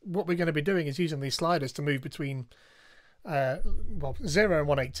that's what we're going to be doing, is using these sliders to move between 0 and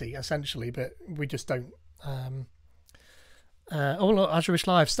 180 essentially, but we just don't. All Azure-ish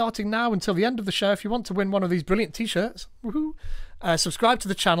Live starting now until the end of the show. If you want to win one of these brilliant t-shirts, woohoo, subscribe to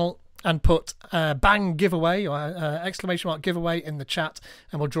the channel and put bang giveaway or exclamation mark giveaway in the chat,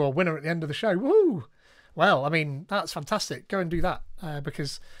 and we'll draw a winner at the end of the show. Woo! Well, I mean, that's fantastic. Go and do that,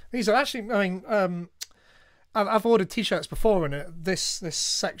 because these are actually, I've ordered t-shirts before, and this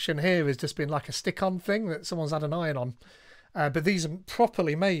section here has just been like a stick-on thing that someone's had an iron on. But these are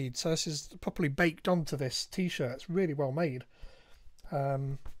properly made, so this is properly baked onto this t-shirt. It's really well made.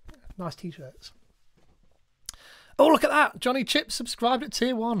 Nice t-shirts. Oh, look at that! Johnny Chip subscribed at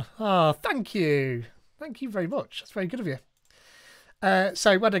tier 1. Oh, thank you. Thank you very much. That's very good of you.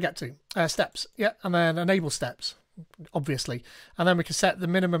 So where did I get to? Steps, yeah, and then enable steps, obviously. And then we can set the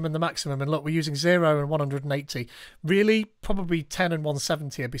minimum and the maximum. And look, we're using 0 and 180. Really, probably 10 and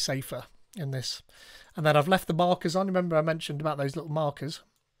 170 would be safer in this. And then I've left the markers on. Remember I mentioned about those little markers.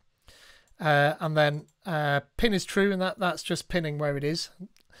 And then pin is true, and that's just pinning where it is.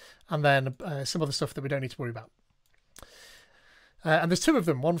 And then some other stuff that we don't need to worry about. And there's 2 of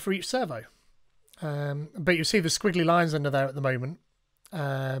them, one for each servo. But you see the squiggly lines under there at the moment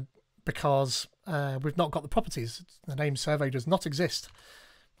because we've not got the properties. The name servo does not exist.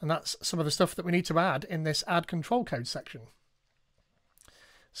 And that's some of the stuff that we need to add in this add control code section.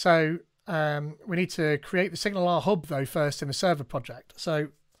 So we need to create the SignalR hub, though, first in the server project. So,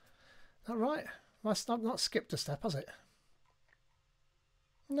 is that right? That's not skipped a step, has it?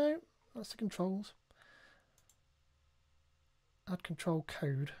 No, that's the controls. Add control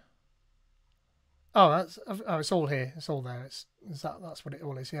code. Oh, it's all here. It's all there. That's what it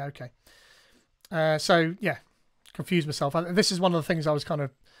all is. Yeah, okay. So yeah, confused myself. This is one of the things I was kind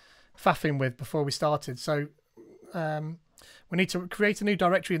of faffing with before we started. So we need to create a new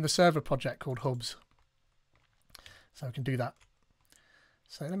directory in the server project called hubs. So we can do that.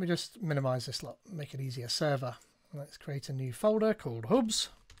 So let me just minimize this lot, make it easier. Server. Let's create a new folder called hubs.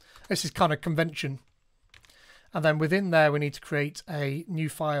 This is kind of convention. And then within there, we need to create a new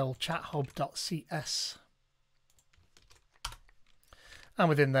file, chathub.cs. And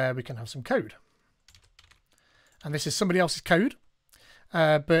within there, we can have some code. And this is somebody else's code,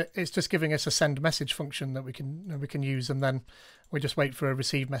 but it's just giving us a send message function that we can use, and then we just wait for a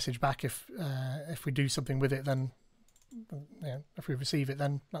receive message back. If we do something with it, then if we receive it,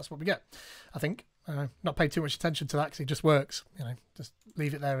 then that's what we get. I think not pay too much attention to that because it just works. Just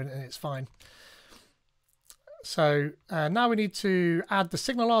leave it there and it's fine. So now we need to add the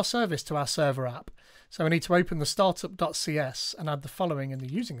SignalR service to our server app. So we need to open the startup.cs and add the following in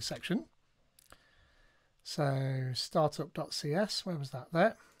the using section. So startup.cs, where was that?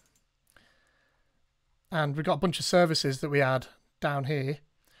 There. And we've got a bunch of services that we add down here.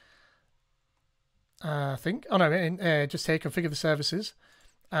 I think. Oh no, just here, configure the services.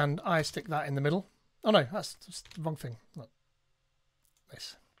 And I stick that in the middle. Oh no, that's just the wrong thing. Look.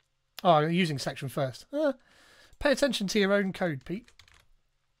 This. Oh, using section first. Pay attention to your own code, Pete.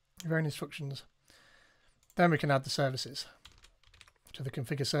 Your own instructions. Then we can add the services to the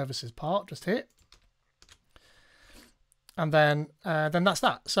configure services part, just here. And then that's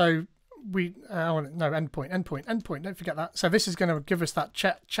that. So we, endpoint, don't forget that. So this is going to give us that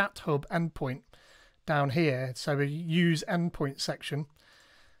chat hub endpoint down here. So we use endpoint section.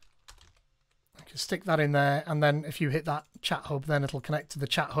 I can stick that in there. And then if you hit that chat hub, then it'll connect to the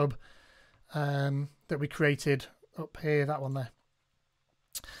chat hub that we created up here, that one there.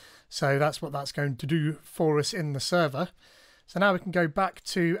 So that's what that's going to do for us in the server. So now we can go back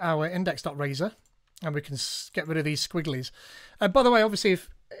to our index.razor and we can get rid of these squigglies. By the way, obviously,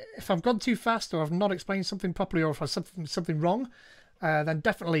 if I've gone too fast or I've not explained something properly or if I've something wrong, then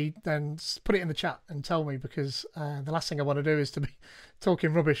definitely put it in the chat and tell me, because the last thing I want to do is to be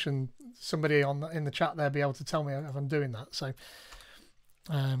talking rubbish and somebody in the chat there be able to tell me if I'm doing that. So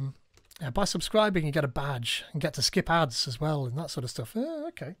by subscribing, you get a badge and get to skip ads as well and that sort of stuff.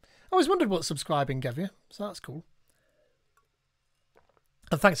 Okay. I always wondered what subscribing gave you, so that's cool.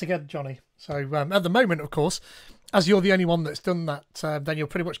 And thanks again, Johnny. So at the moment, of course, as you're the only one that's done that, then you're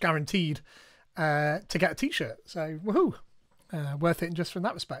pretty much guaranteed to get a t-shirt. So woohoo, worth it just from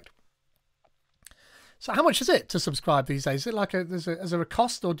that respect. So how much is it to subscribe these days? Is it like is there a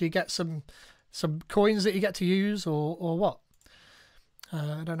cost, or do you get some coins that you get to use, or what?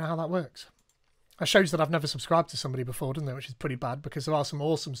 I don't know how that works. It shows that I've never subscribed to somebody before, doesn't it? Which is pretty bad, because there are some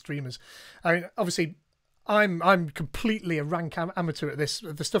awesome streamers. I mean, obviously, I'm completely a rank amateur at this.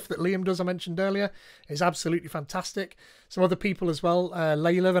 The stuff that Liam does, I mentioned earlier, is absolutely fantastic. Some other people as well,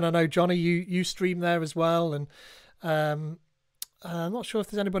 Layla, and I know Johnny, you stream there as well. And I'm not sure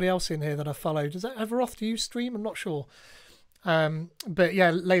if there's anybody else in here that I followed. Is that Everoth? Do you stream? I'm not sure. But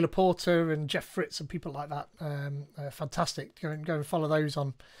yeah, Layla Porter and Jeff Fritz and people like that, fantastic. Go and follow those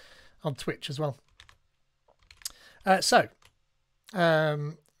on Twitch as well.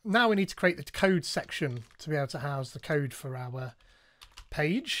 Now we need to create the code section to be able to house the code for our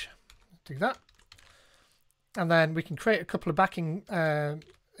page. Do that. And then we can create a couple of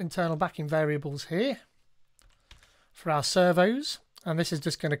internal backing variables here for our servos. And this is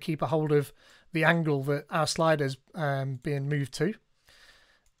just going to keep a hold of the angle that our slider's being moved to.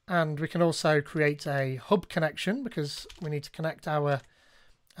 And we can also create a hub connection, because we need to connect our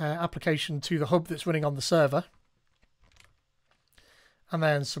application to the hub that's running on the server. And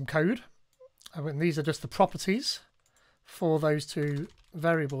then some code. And these are just the properties. for those two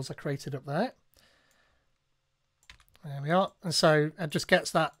variables I created up there. There we are. And so it just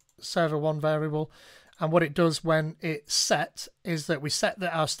gets that server1 variable. And what it does when it's set is that we set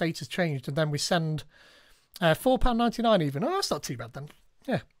that our state has changed, and then we send £4.99 even. Oh, that's not too bad then.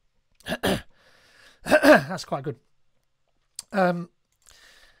 Yeah. That's quite good.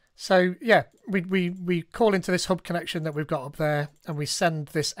 So yeah, we call into this hub connection that we've got up there, and we send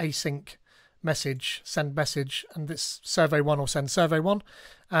this async message, send message, and this survey1 will send survey1,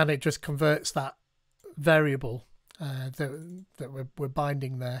 and it just converts that variable that we're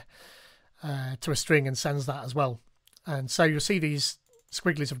binding there to a string and sends that as well. And so you'll see these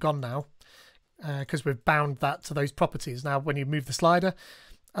squigglies have gone now because we've bound that to those properties. Now when you move the slider,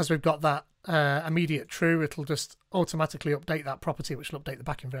 as we've got that immediate true, it'll just automatically update that property, which will update the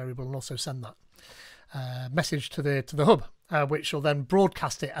backing variable and also send that message to the hub, which will then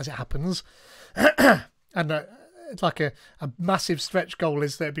broadcast it as it happens. And it's like a massive stretch goal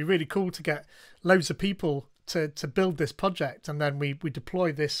is that it'd be really cool to get loads of people to build this project, and then we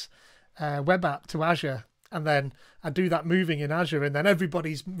deploy this web app to Azure, and then I do that moving in Azure, and then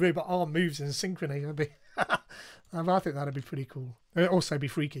everybody's robot arm moves in synchrony. It'd be I think that'd be pretty cool. It'd also be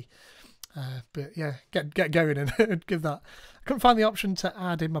freaky. But yeah, get going and give that. I couldn't find the option to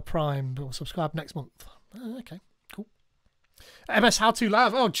add in my Prime, but we'll subscribe next month. Okay, cool. MS How To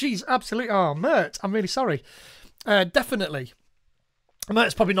Live. Oh, geez, absolutely. Oh, Mert, I'm really sorry. Definitely.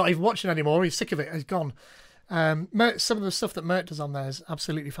 Mert's probably not even watching anymore. He's sick of it. He's gone. Mert, some of the stuff that Mert does on there is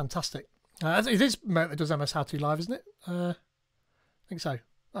absolutely fantastic. It is Mert that does MS How To Live, isn't it? I think so.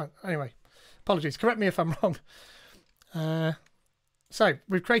 Oh, anyway, apologies. Correct me if I'm wrong. So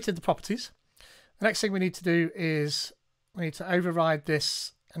we've created the properties. The next thing we need to do is we need to override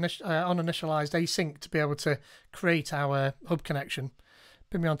this uninitialized async to be able to create our hub connection.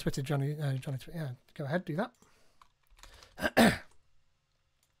 Pin me on Twitter, Johnny. Yeah, go ahead, do that.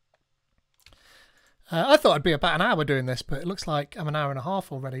 I thought I'd be about an hour doing this, but it looks like I'm an hour and a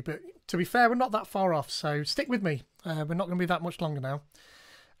half already. But to be fair, we're not that far off, so stick with me. We're not going to be that much longer now.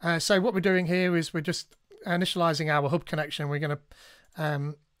 So what we're doing here is we're just initializing our hub connection. We're going to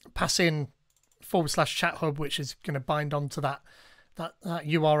pass in /chat hub, which is going to bind onto that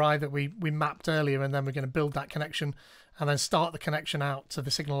URI that we mapped earlier, and then we're going to build that connection and then start the connection out to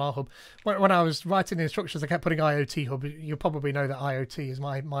the SignalR hub. When I was writing the instructions, I kept putting IoT hub. You'll probably know that IoT is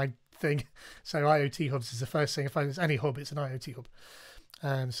my thing. So IoT hubs is the first thing. If there's any hub, it's an IoT hub.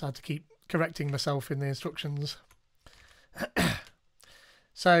 So I had to keep correcting myself in the instructions.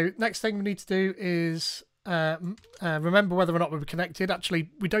 So next thing we need to do is remember whether or not we were connected.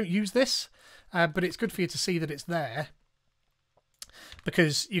 Actually, we don't use this, but it's good for you to see that it's there,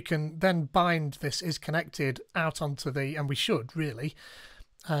 because you can then bind this is connected out onto the, and we should really.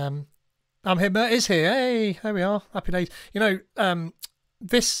 I'm here, Mert is here. Hey, there we are. Happy days. You know,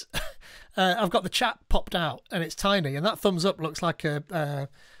 this I've got the chat popped out and it's tiny, and that thumbs up looks like a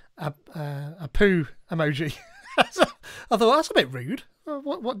poo emoji. I thought that's a bit rude.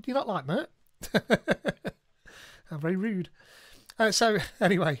 What do you not like, Mert? Very rude. So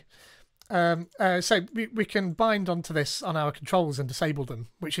anyway, so we can bind onto this on our controls and disable them,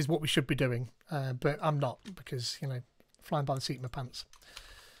 which is what we should be doing. But I'm not, because, you know, flying by the seat of my pants.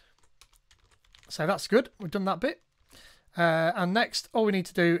 So that's good. We've done that bit. And next, all we need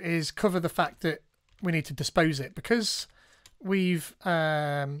to do is cover the fact that we need to dispose it, because we've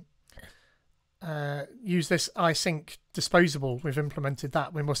used this isync disposable. We've implemented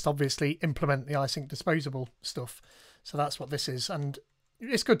that. We must obviously implement the isync disposable stuff. So that's what this is, and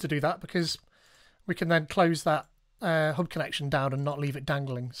it's good to do that because we can then close that hub connection down and not leave it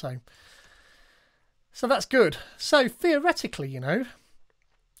dangling. So that's good. So theoretically, you know,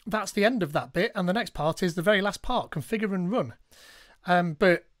 that's the end of that bit, and the next part is the very last part, configure and run.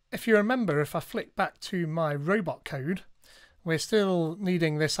 But if you remember, if I flick back to my robot code, we're still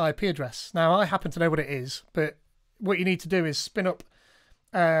needing this IP address. Now, I happen to know what it is, but what you need to do is spin up,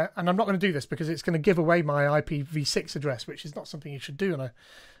 and I'm not going to do this because it's going to give away my IPv6 address, which is not something you should do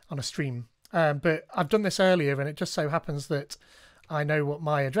on a stream. But I've done this earlier, and it just so happens that I know what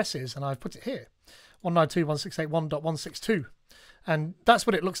my address is, and I've put it here, 192.168.1.162. And that's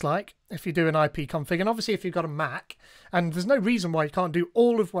what it looks like if you do an IP config. And obviously, if you've got a Mac, and there's no reason why you can't do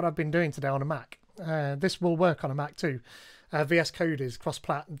all of what I've been doing today on a Mac. This will work on a Mac too. VS Code is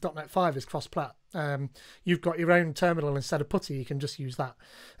cross-plat, and .NET 5 is cross-plat. You've got your own terminal instead of PuTTY. You can just use that.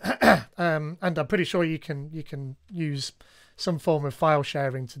 And I'm pretty sure you can use some form of file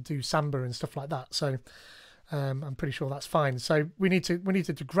sharing to do Samba and stuff like that. So I'm pretty sure that's fine. So we need to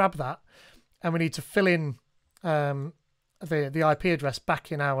grab that, and we need to fill in the IP address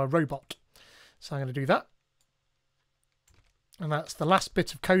back in our robot. So I'm going to do that. And that's the last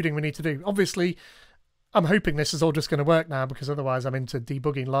bit of coding we need to do. Obviously, I'm hoping this is all just going to work now, because otherwise I'm into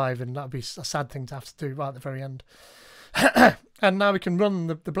debugging live, and that would be a sad thing to have to do right at the very end. And now we can run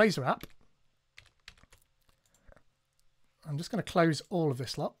the Blazor app. I'm just going to close all of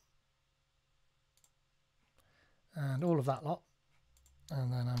this lot. And all of that lot.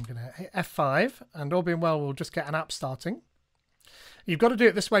 And then I'm going to hit F5, and all being well, we'll just get an app starting. You've got to do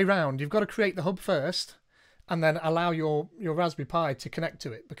it this way round. You've got to create the hub first, and then allow your Raspberry Pi to connect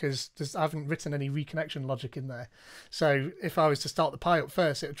to it, because I haven't written any reconnection logic in there. So if I was to start the Pi up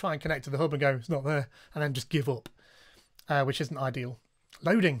first, it would try and connect to the hub and go, it's not there, and then just give up, which isn't ideal.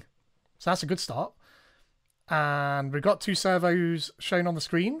 Loading. So that's a good start. And we've got 2 servos shown on the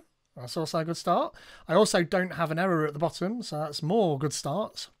screen. That's also a good start. I also don't have an error at the bottom, so that's more good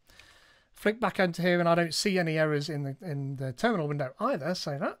starts. Flick back into here, and I don't see any errors in the terminal window either,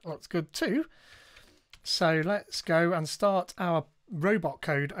 so that looks good too. So let's go and start our robot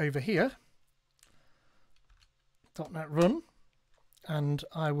code over here. .NET Run, and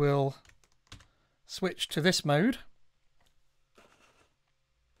I will switch to this mode.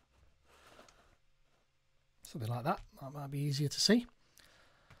 Something like that. That might be easier to see.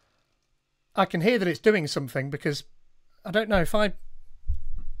 I can hear that it's doing something, because I don't know if I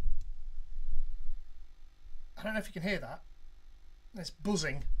don't know if you can hear that. It's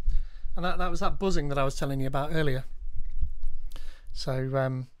buzzing, and that was that buzzing that I was telling you about earlier. So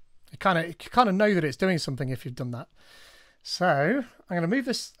you kind of know that it's doing something if you've done that. So I'm going to move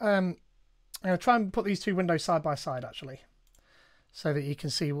this. I'm going to try and put these 2 windows side by side, actually, so that you can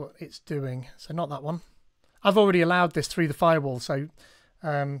see what it's doing. So not that one. I've already allowed this through the firewall, so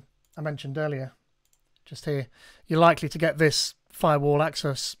I mentioned earlier, just here, you're likely to get this firewall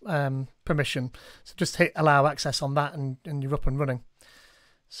access permission. So just hit allow access on that, and you're up and running.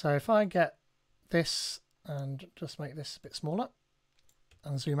 So if I get this and just make this a bit smaller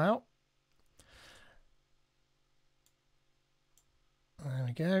and zoom out. There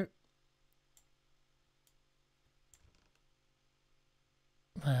we go.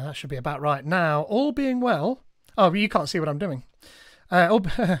 That should be about right. Now, all being well... Oh, but you can't see what I'm doing.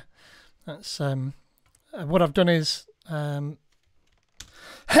 That's what I've done is I've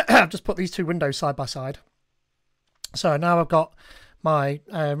just put these 2 windows side by side. So now I've got my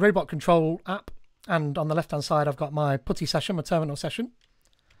robot control app, and on the left hand side I've got my putty session, my terminal session.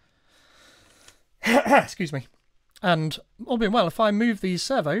 Excuse me. And all being well, if I move these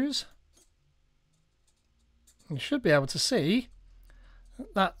servos, you should be able to see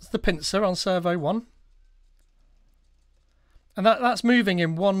that's the pincer on servo 1. And that's moving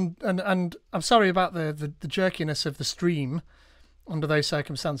in one, and I'm sorry about the jerkiness of the stream under those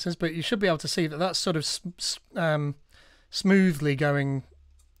circumstances, but you should be able to see that that's sort of smoothly going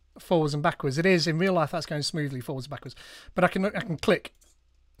forwards and backwards. It is in real life, that's going smoothly forwards and backwards, but I can click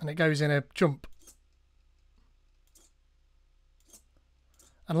and it goes in a jump.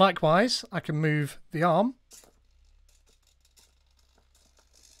 And likewise, I can move the arm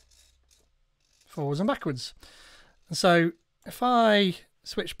forwards and backwards. And so if I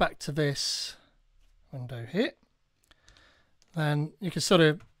switch back to this window here, then you can sort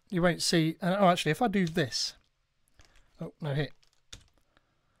of, you won't see, oh actually if I do this, oh no here,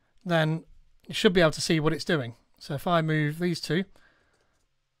 then you should be able to see what it's doing. So if I move these 2,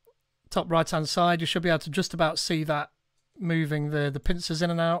 top right hand side, you should be able to just about see that moving the pincers in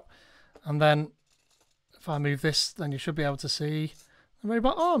and out. And then if I move this, then you should be able to see the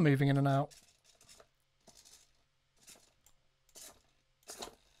robot arm moving in and out.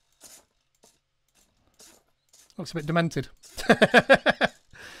 Looks a bit demented.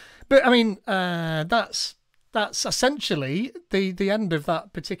 But I mean, that's essentially the end of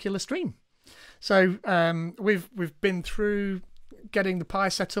that particular stream. So we've been through getting the Pi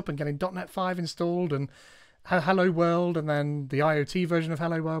set up and getting .NET 5 installed, and Hello World, and then the IoT version of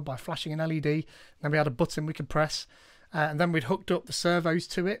Hello World by flashing an LED. And then we had a button we could press, and then we'd hooked up the servos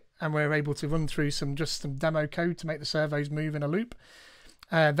to it, and we were able to run through some demo code to make the servos move in a loop.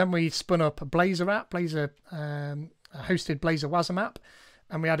 Then we spun up a Blazor app, hosted Blazor WASM app,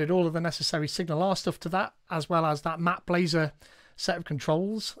 and we added all of the necessary SignalR stuff to that, as well as that map Blazor set of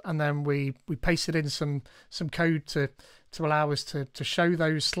controls. And then we pasted in some code to allow us to show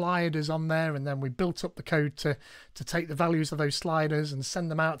those sliders on there, and then we built up the code to take the values of those sliders and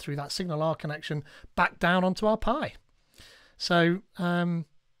send them out through that SignalR connection back down onto our Pi. So I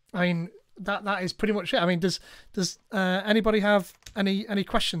mean, that is pretty much it. I mean, does anybody have any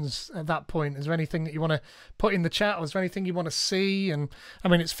questions at that point? Is there anything that you want to put in the chat, or is there anything you want to see? And I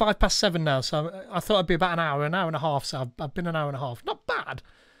mean, it's 7:05 now, so I thought it'd be about an hour and a half. So I've been an hour and a half. Not bad.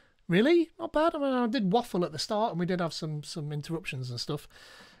 really not bad. I mean, I did waffle at the start, and we did have some interruptions and stuff.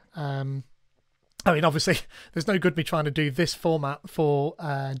 I mean, obviously, there's no good me trying to do this format for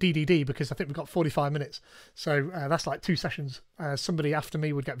DDD because I think we've got 45 minutes. So that's like 2 sessions. Somebody after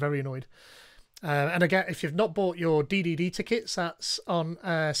me would get very annoyed. And again, if you've not bought your DDD tickets, that's on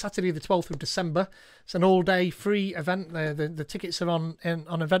Saturday the 12th of December. It's an all-day free event. The tickets are on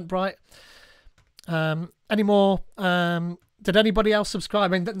Eventbrite. Any more? Did anybody else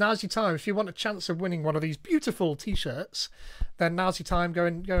subscribe? I mean, now's your time. If you want a chance of winning one of these beautiful T-shirts, then now's your time. Go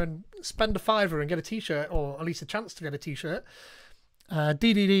and spend a £5 and get a T-shirt, or at least a chance to get a T-shirt.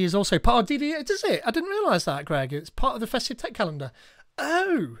 DDD is also part of DDD. Does it? I didn't realise that, Greg. It's part of the Festive Tech Calendar.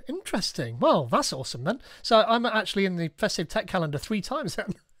 Oh, interesting. Well, that's awesome then. So I'm actually in the Festive Tech Calendar 3 times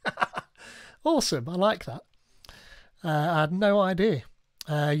then. Awesome. I like that. I had no idea.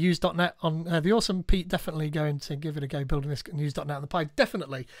 Use.net on the awesome Pete, definitely going to give it a go building this. Use.net on the Pi,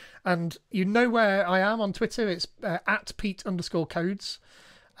 definitely. And you know where I am on Twitter. It's at Pete_codes.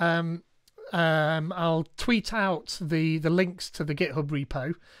 I'll tweet out the links to the GitHub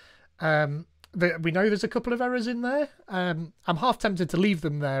repo. We know there's a couple of errors in there. I'm half tempted to leave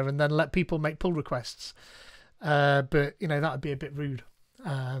them there and then let people make pull requests. But you know, that would be a bit rude.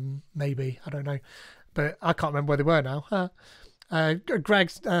 Maybe, I don't know. But I can't remember where they were now.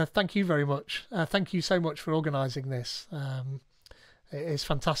 Greg, thank you very much. Thank you so much for organising this. It is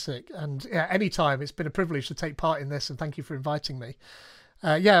fantastic, and yeah, anytime, it's been a privilege to take part in this, and thank you for inviting me.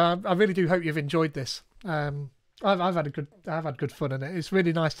 Yeah, I really do hope you've enjoyed this. I've had good fun in it. It's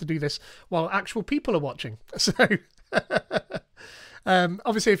really nice to do this while actual people are watching. So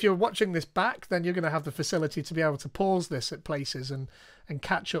obviously, if you're watching this back, then you're going to have the facility to be able to pause this at places and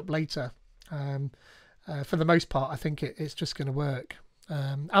catch up later. For the most part, I think it's just going to work.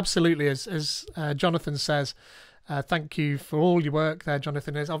 Absolutely, as Jonathan says, thank you for all your work there,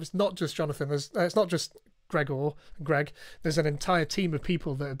 Jonathan. It's obviously not just Jonathan. It's not just Greg. There's an entire team of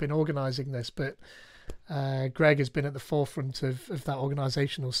people that have been organising this, but Greg has been at the forefront of that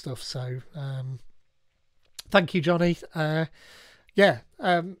organisational stuff. So thank you, Johnny. Yeah,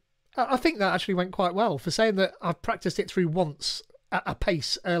 I think that actually went quite well. For saying that I've practiced it through once at a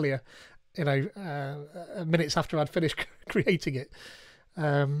pace earlier, you know, minutes after I'd finished creating it.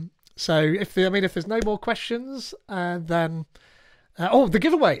 So if there's no more questions, then the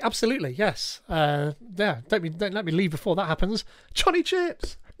giveaway, absolutely, yes. Yeah, don't let me leave before that happens. Johnny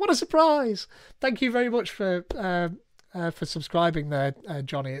Chips, what a surprise! Thank you very much for subscribing there,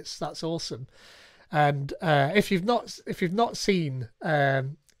 Johnny. That's awesome. And if you've not seen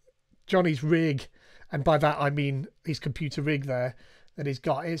Johnny's rig, and by that I mean his computer rig there that he's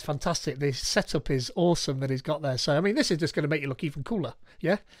got, it's fantastic. The setup is awesome that he's got there. So I mean, this is just going to make you look even cooler.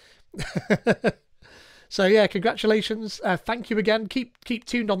 Yeah. So yeah, congratulations. Thank you again. Keep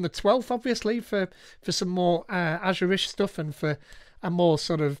tuned on the 12th, obviously, for some more Azure-ish stuff and for a more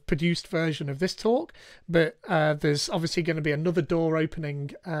sort of produced version of this talk. But there's obviously going to be another door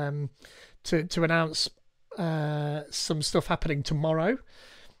opening to announce some stuff happening tomorrow.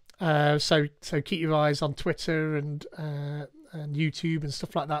 So keep your eyes on Twitter and YouTube and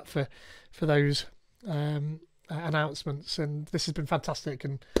stuff like that for those announcements. And this has been fantastic,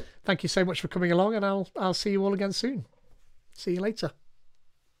 and thank you so much for coming along, and I'll see you all again soon. See you later.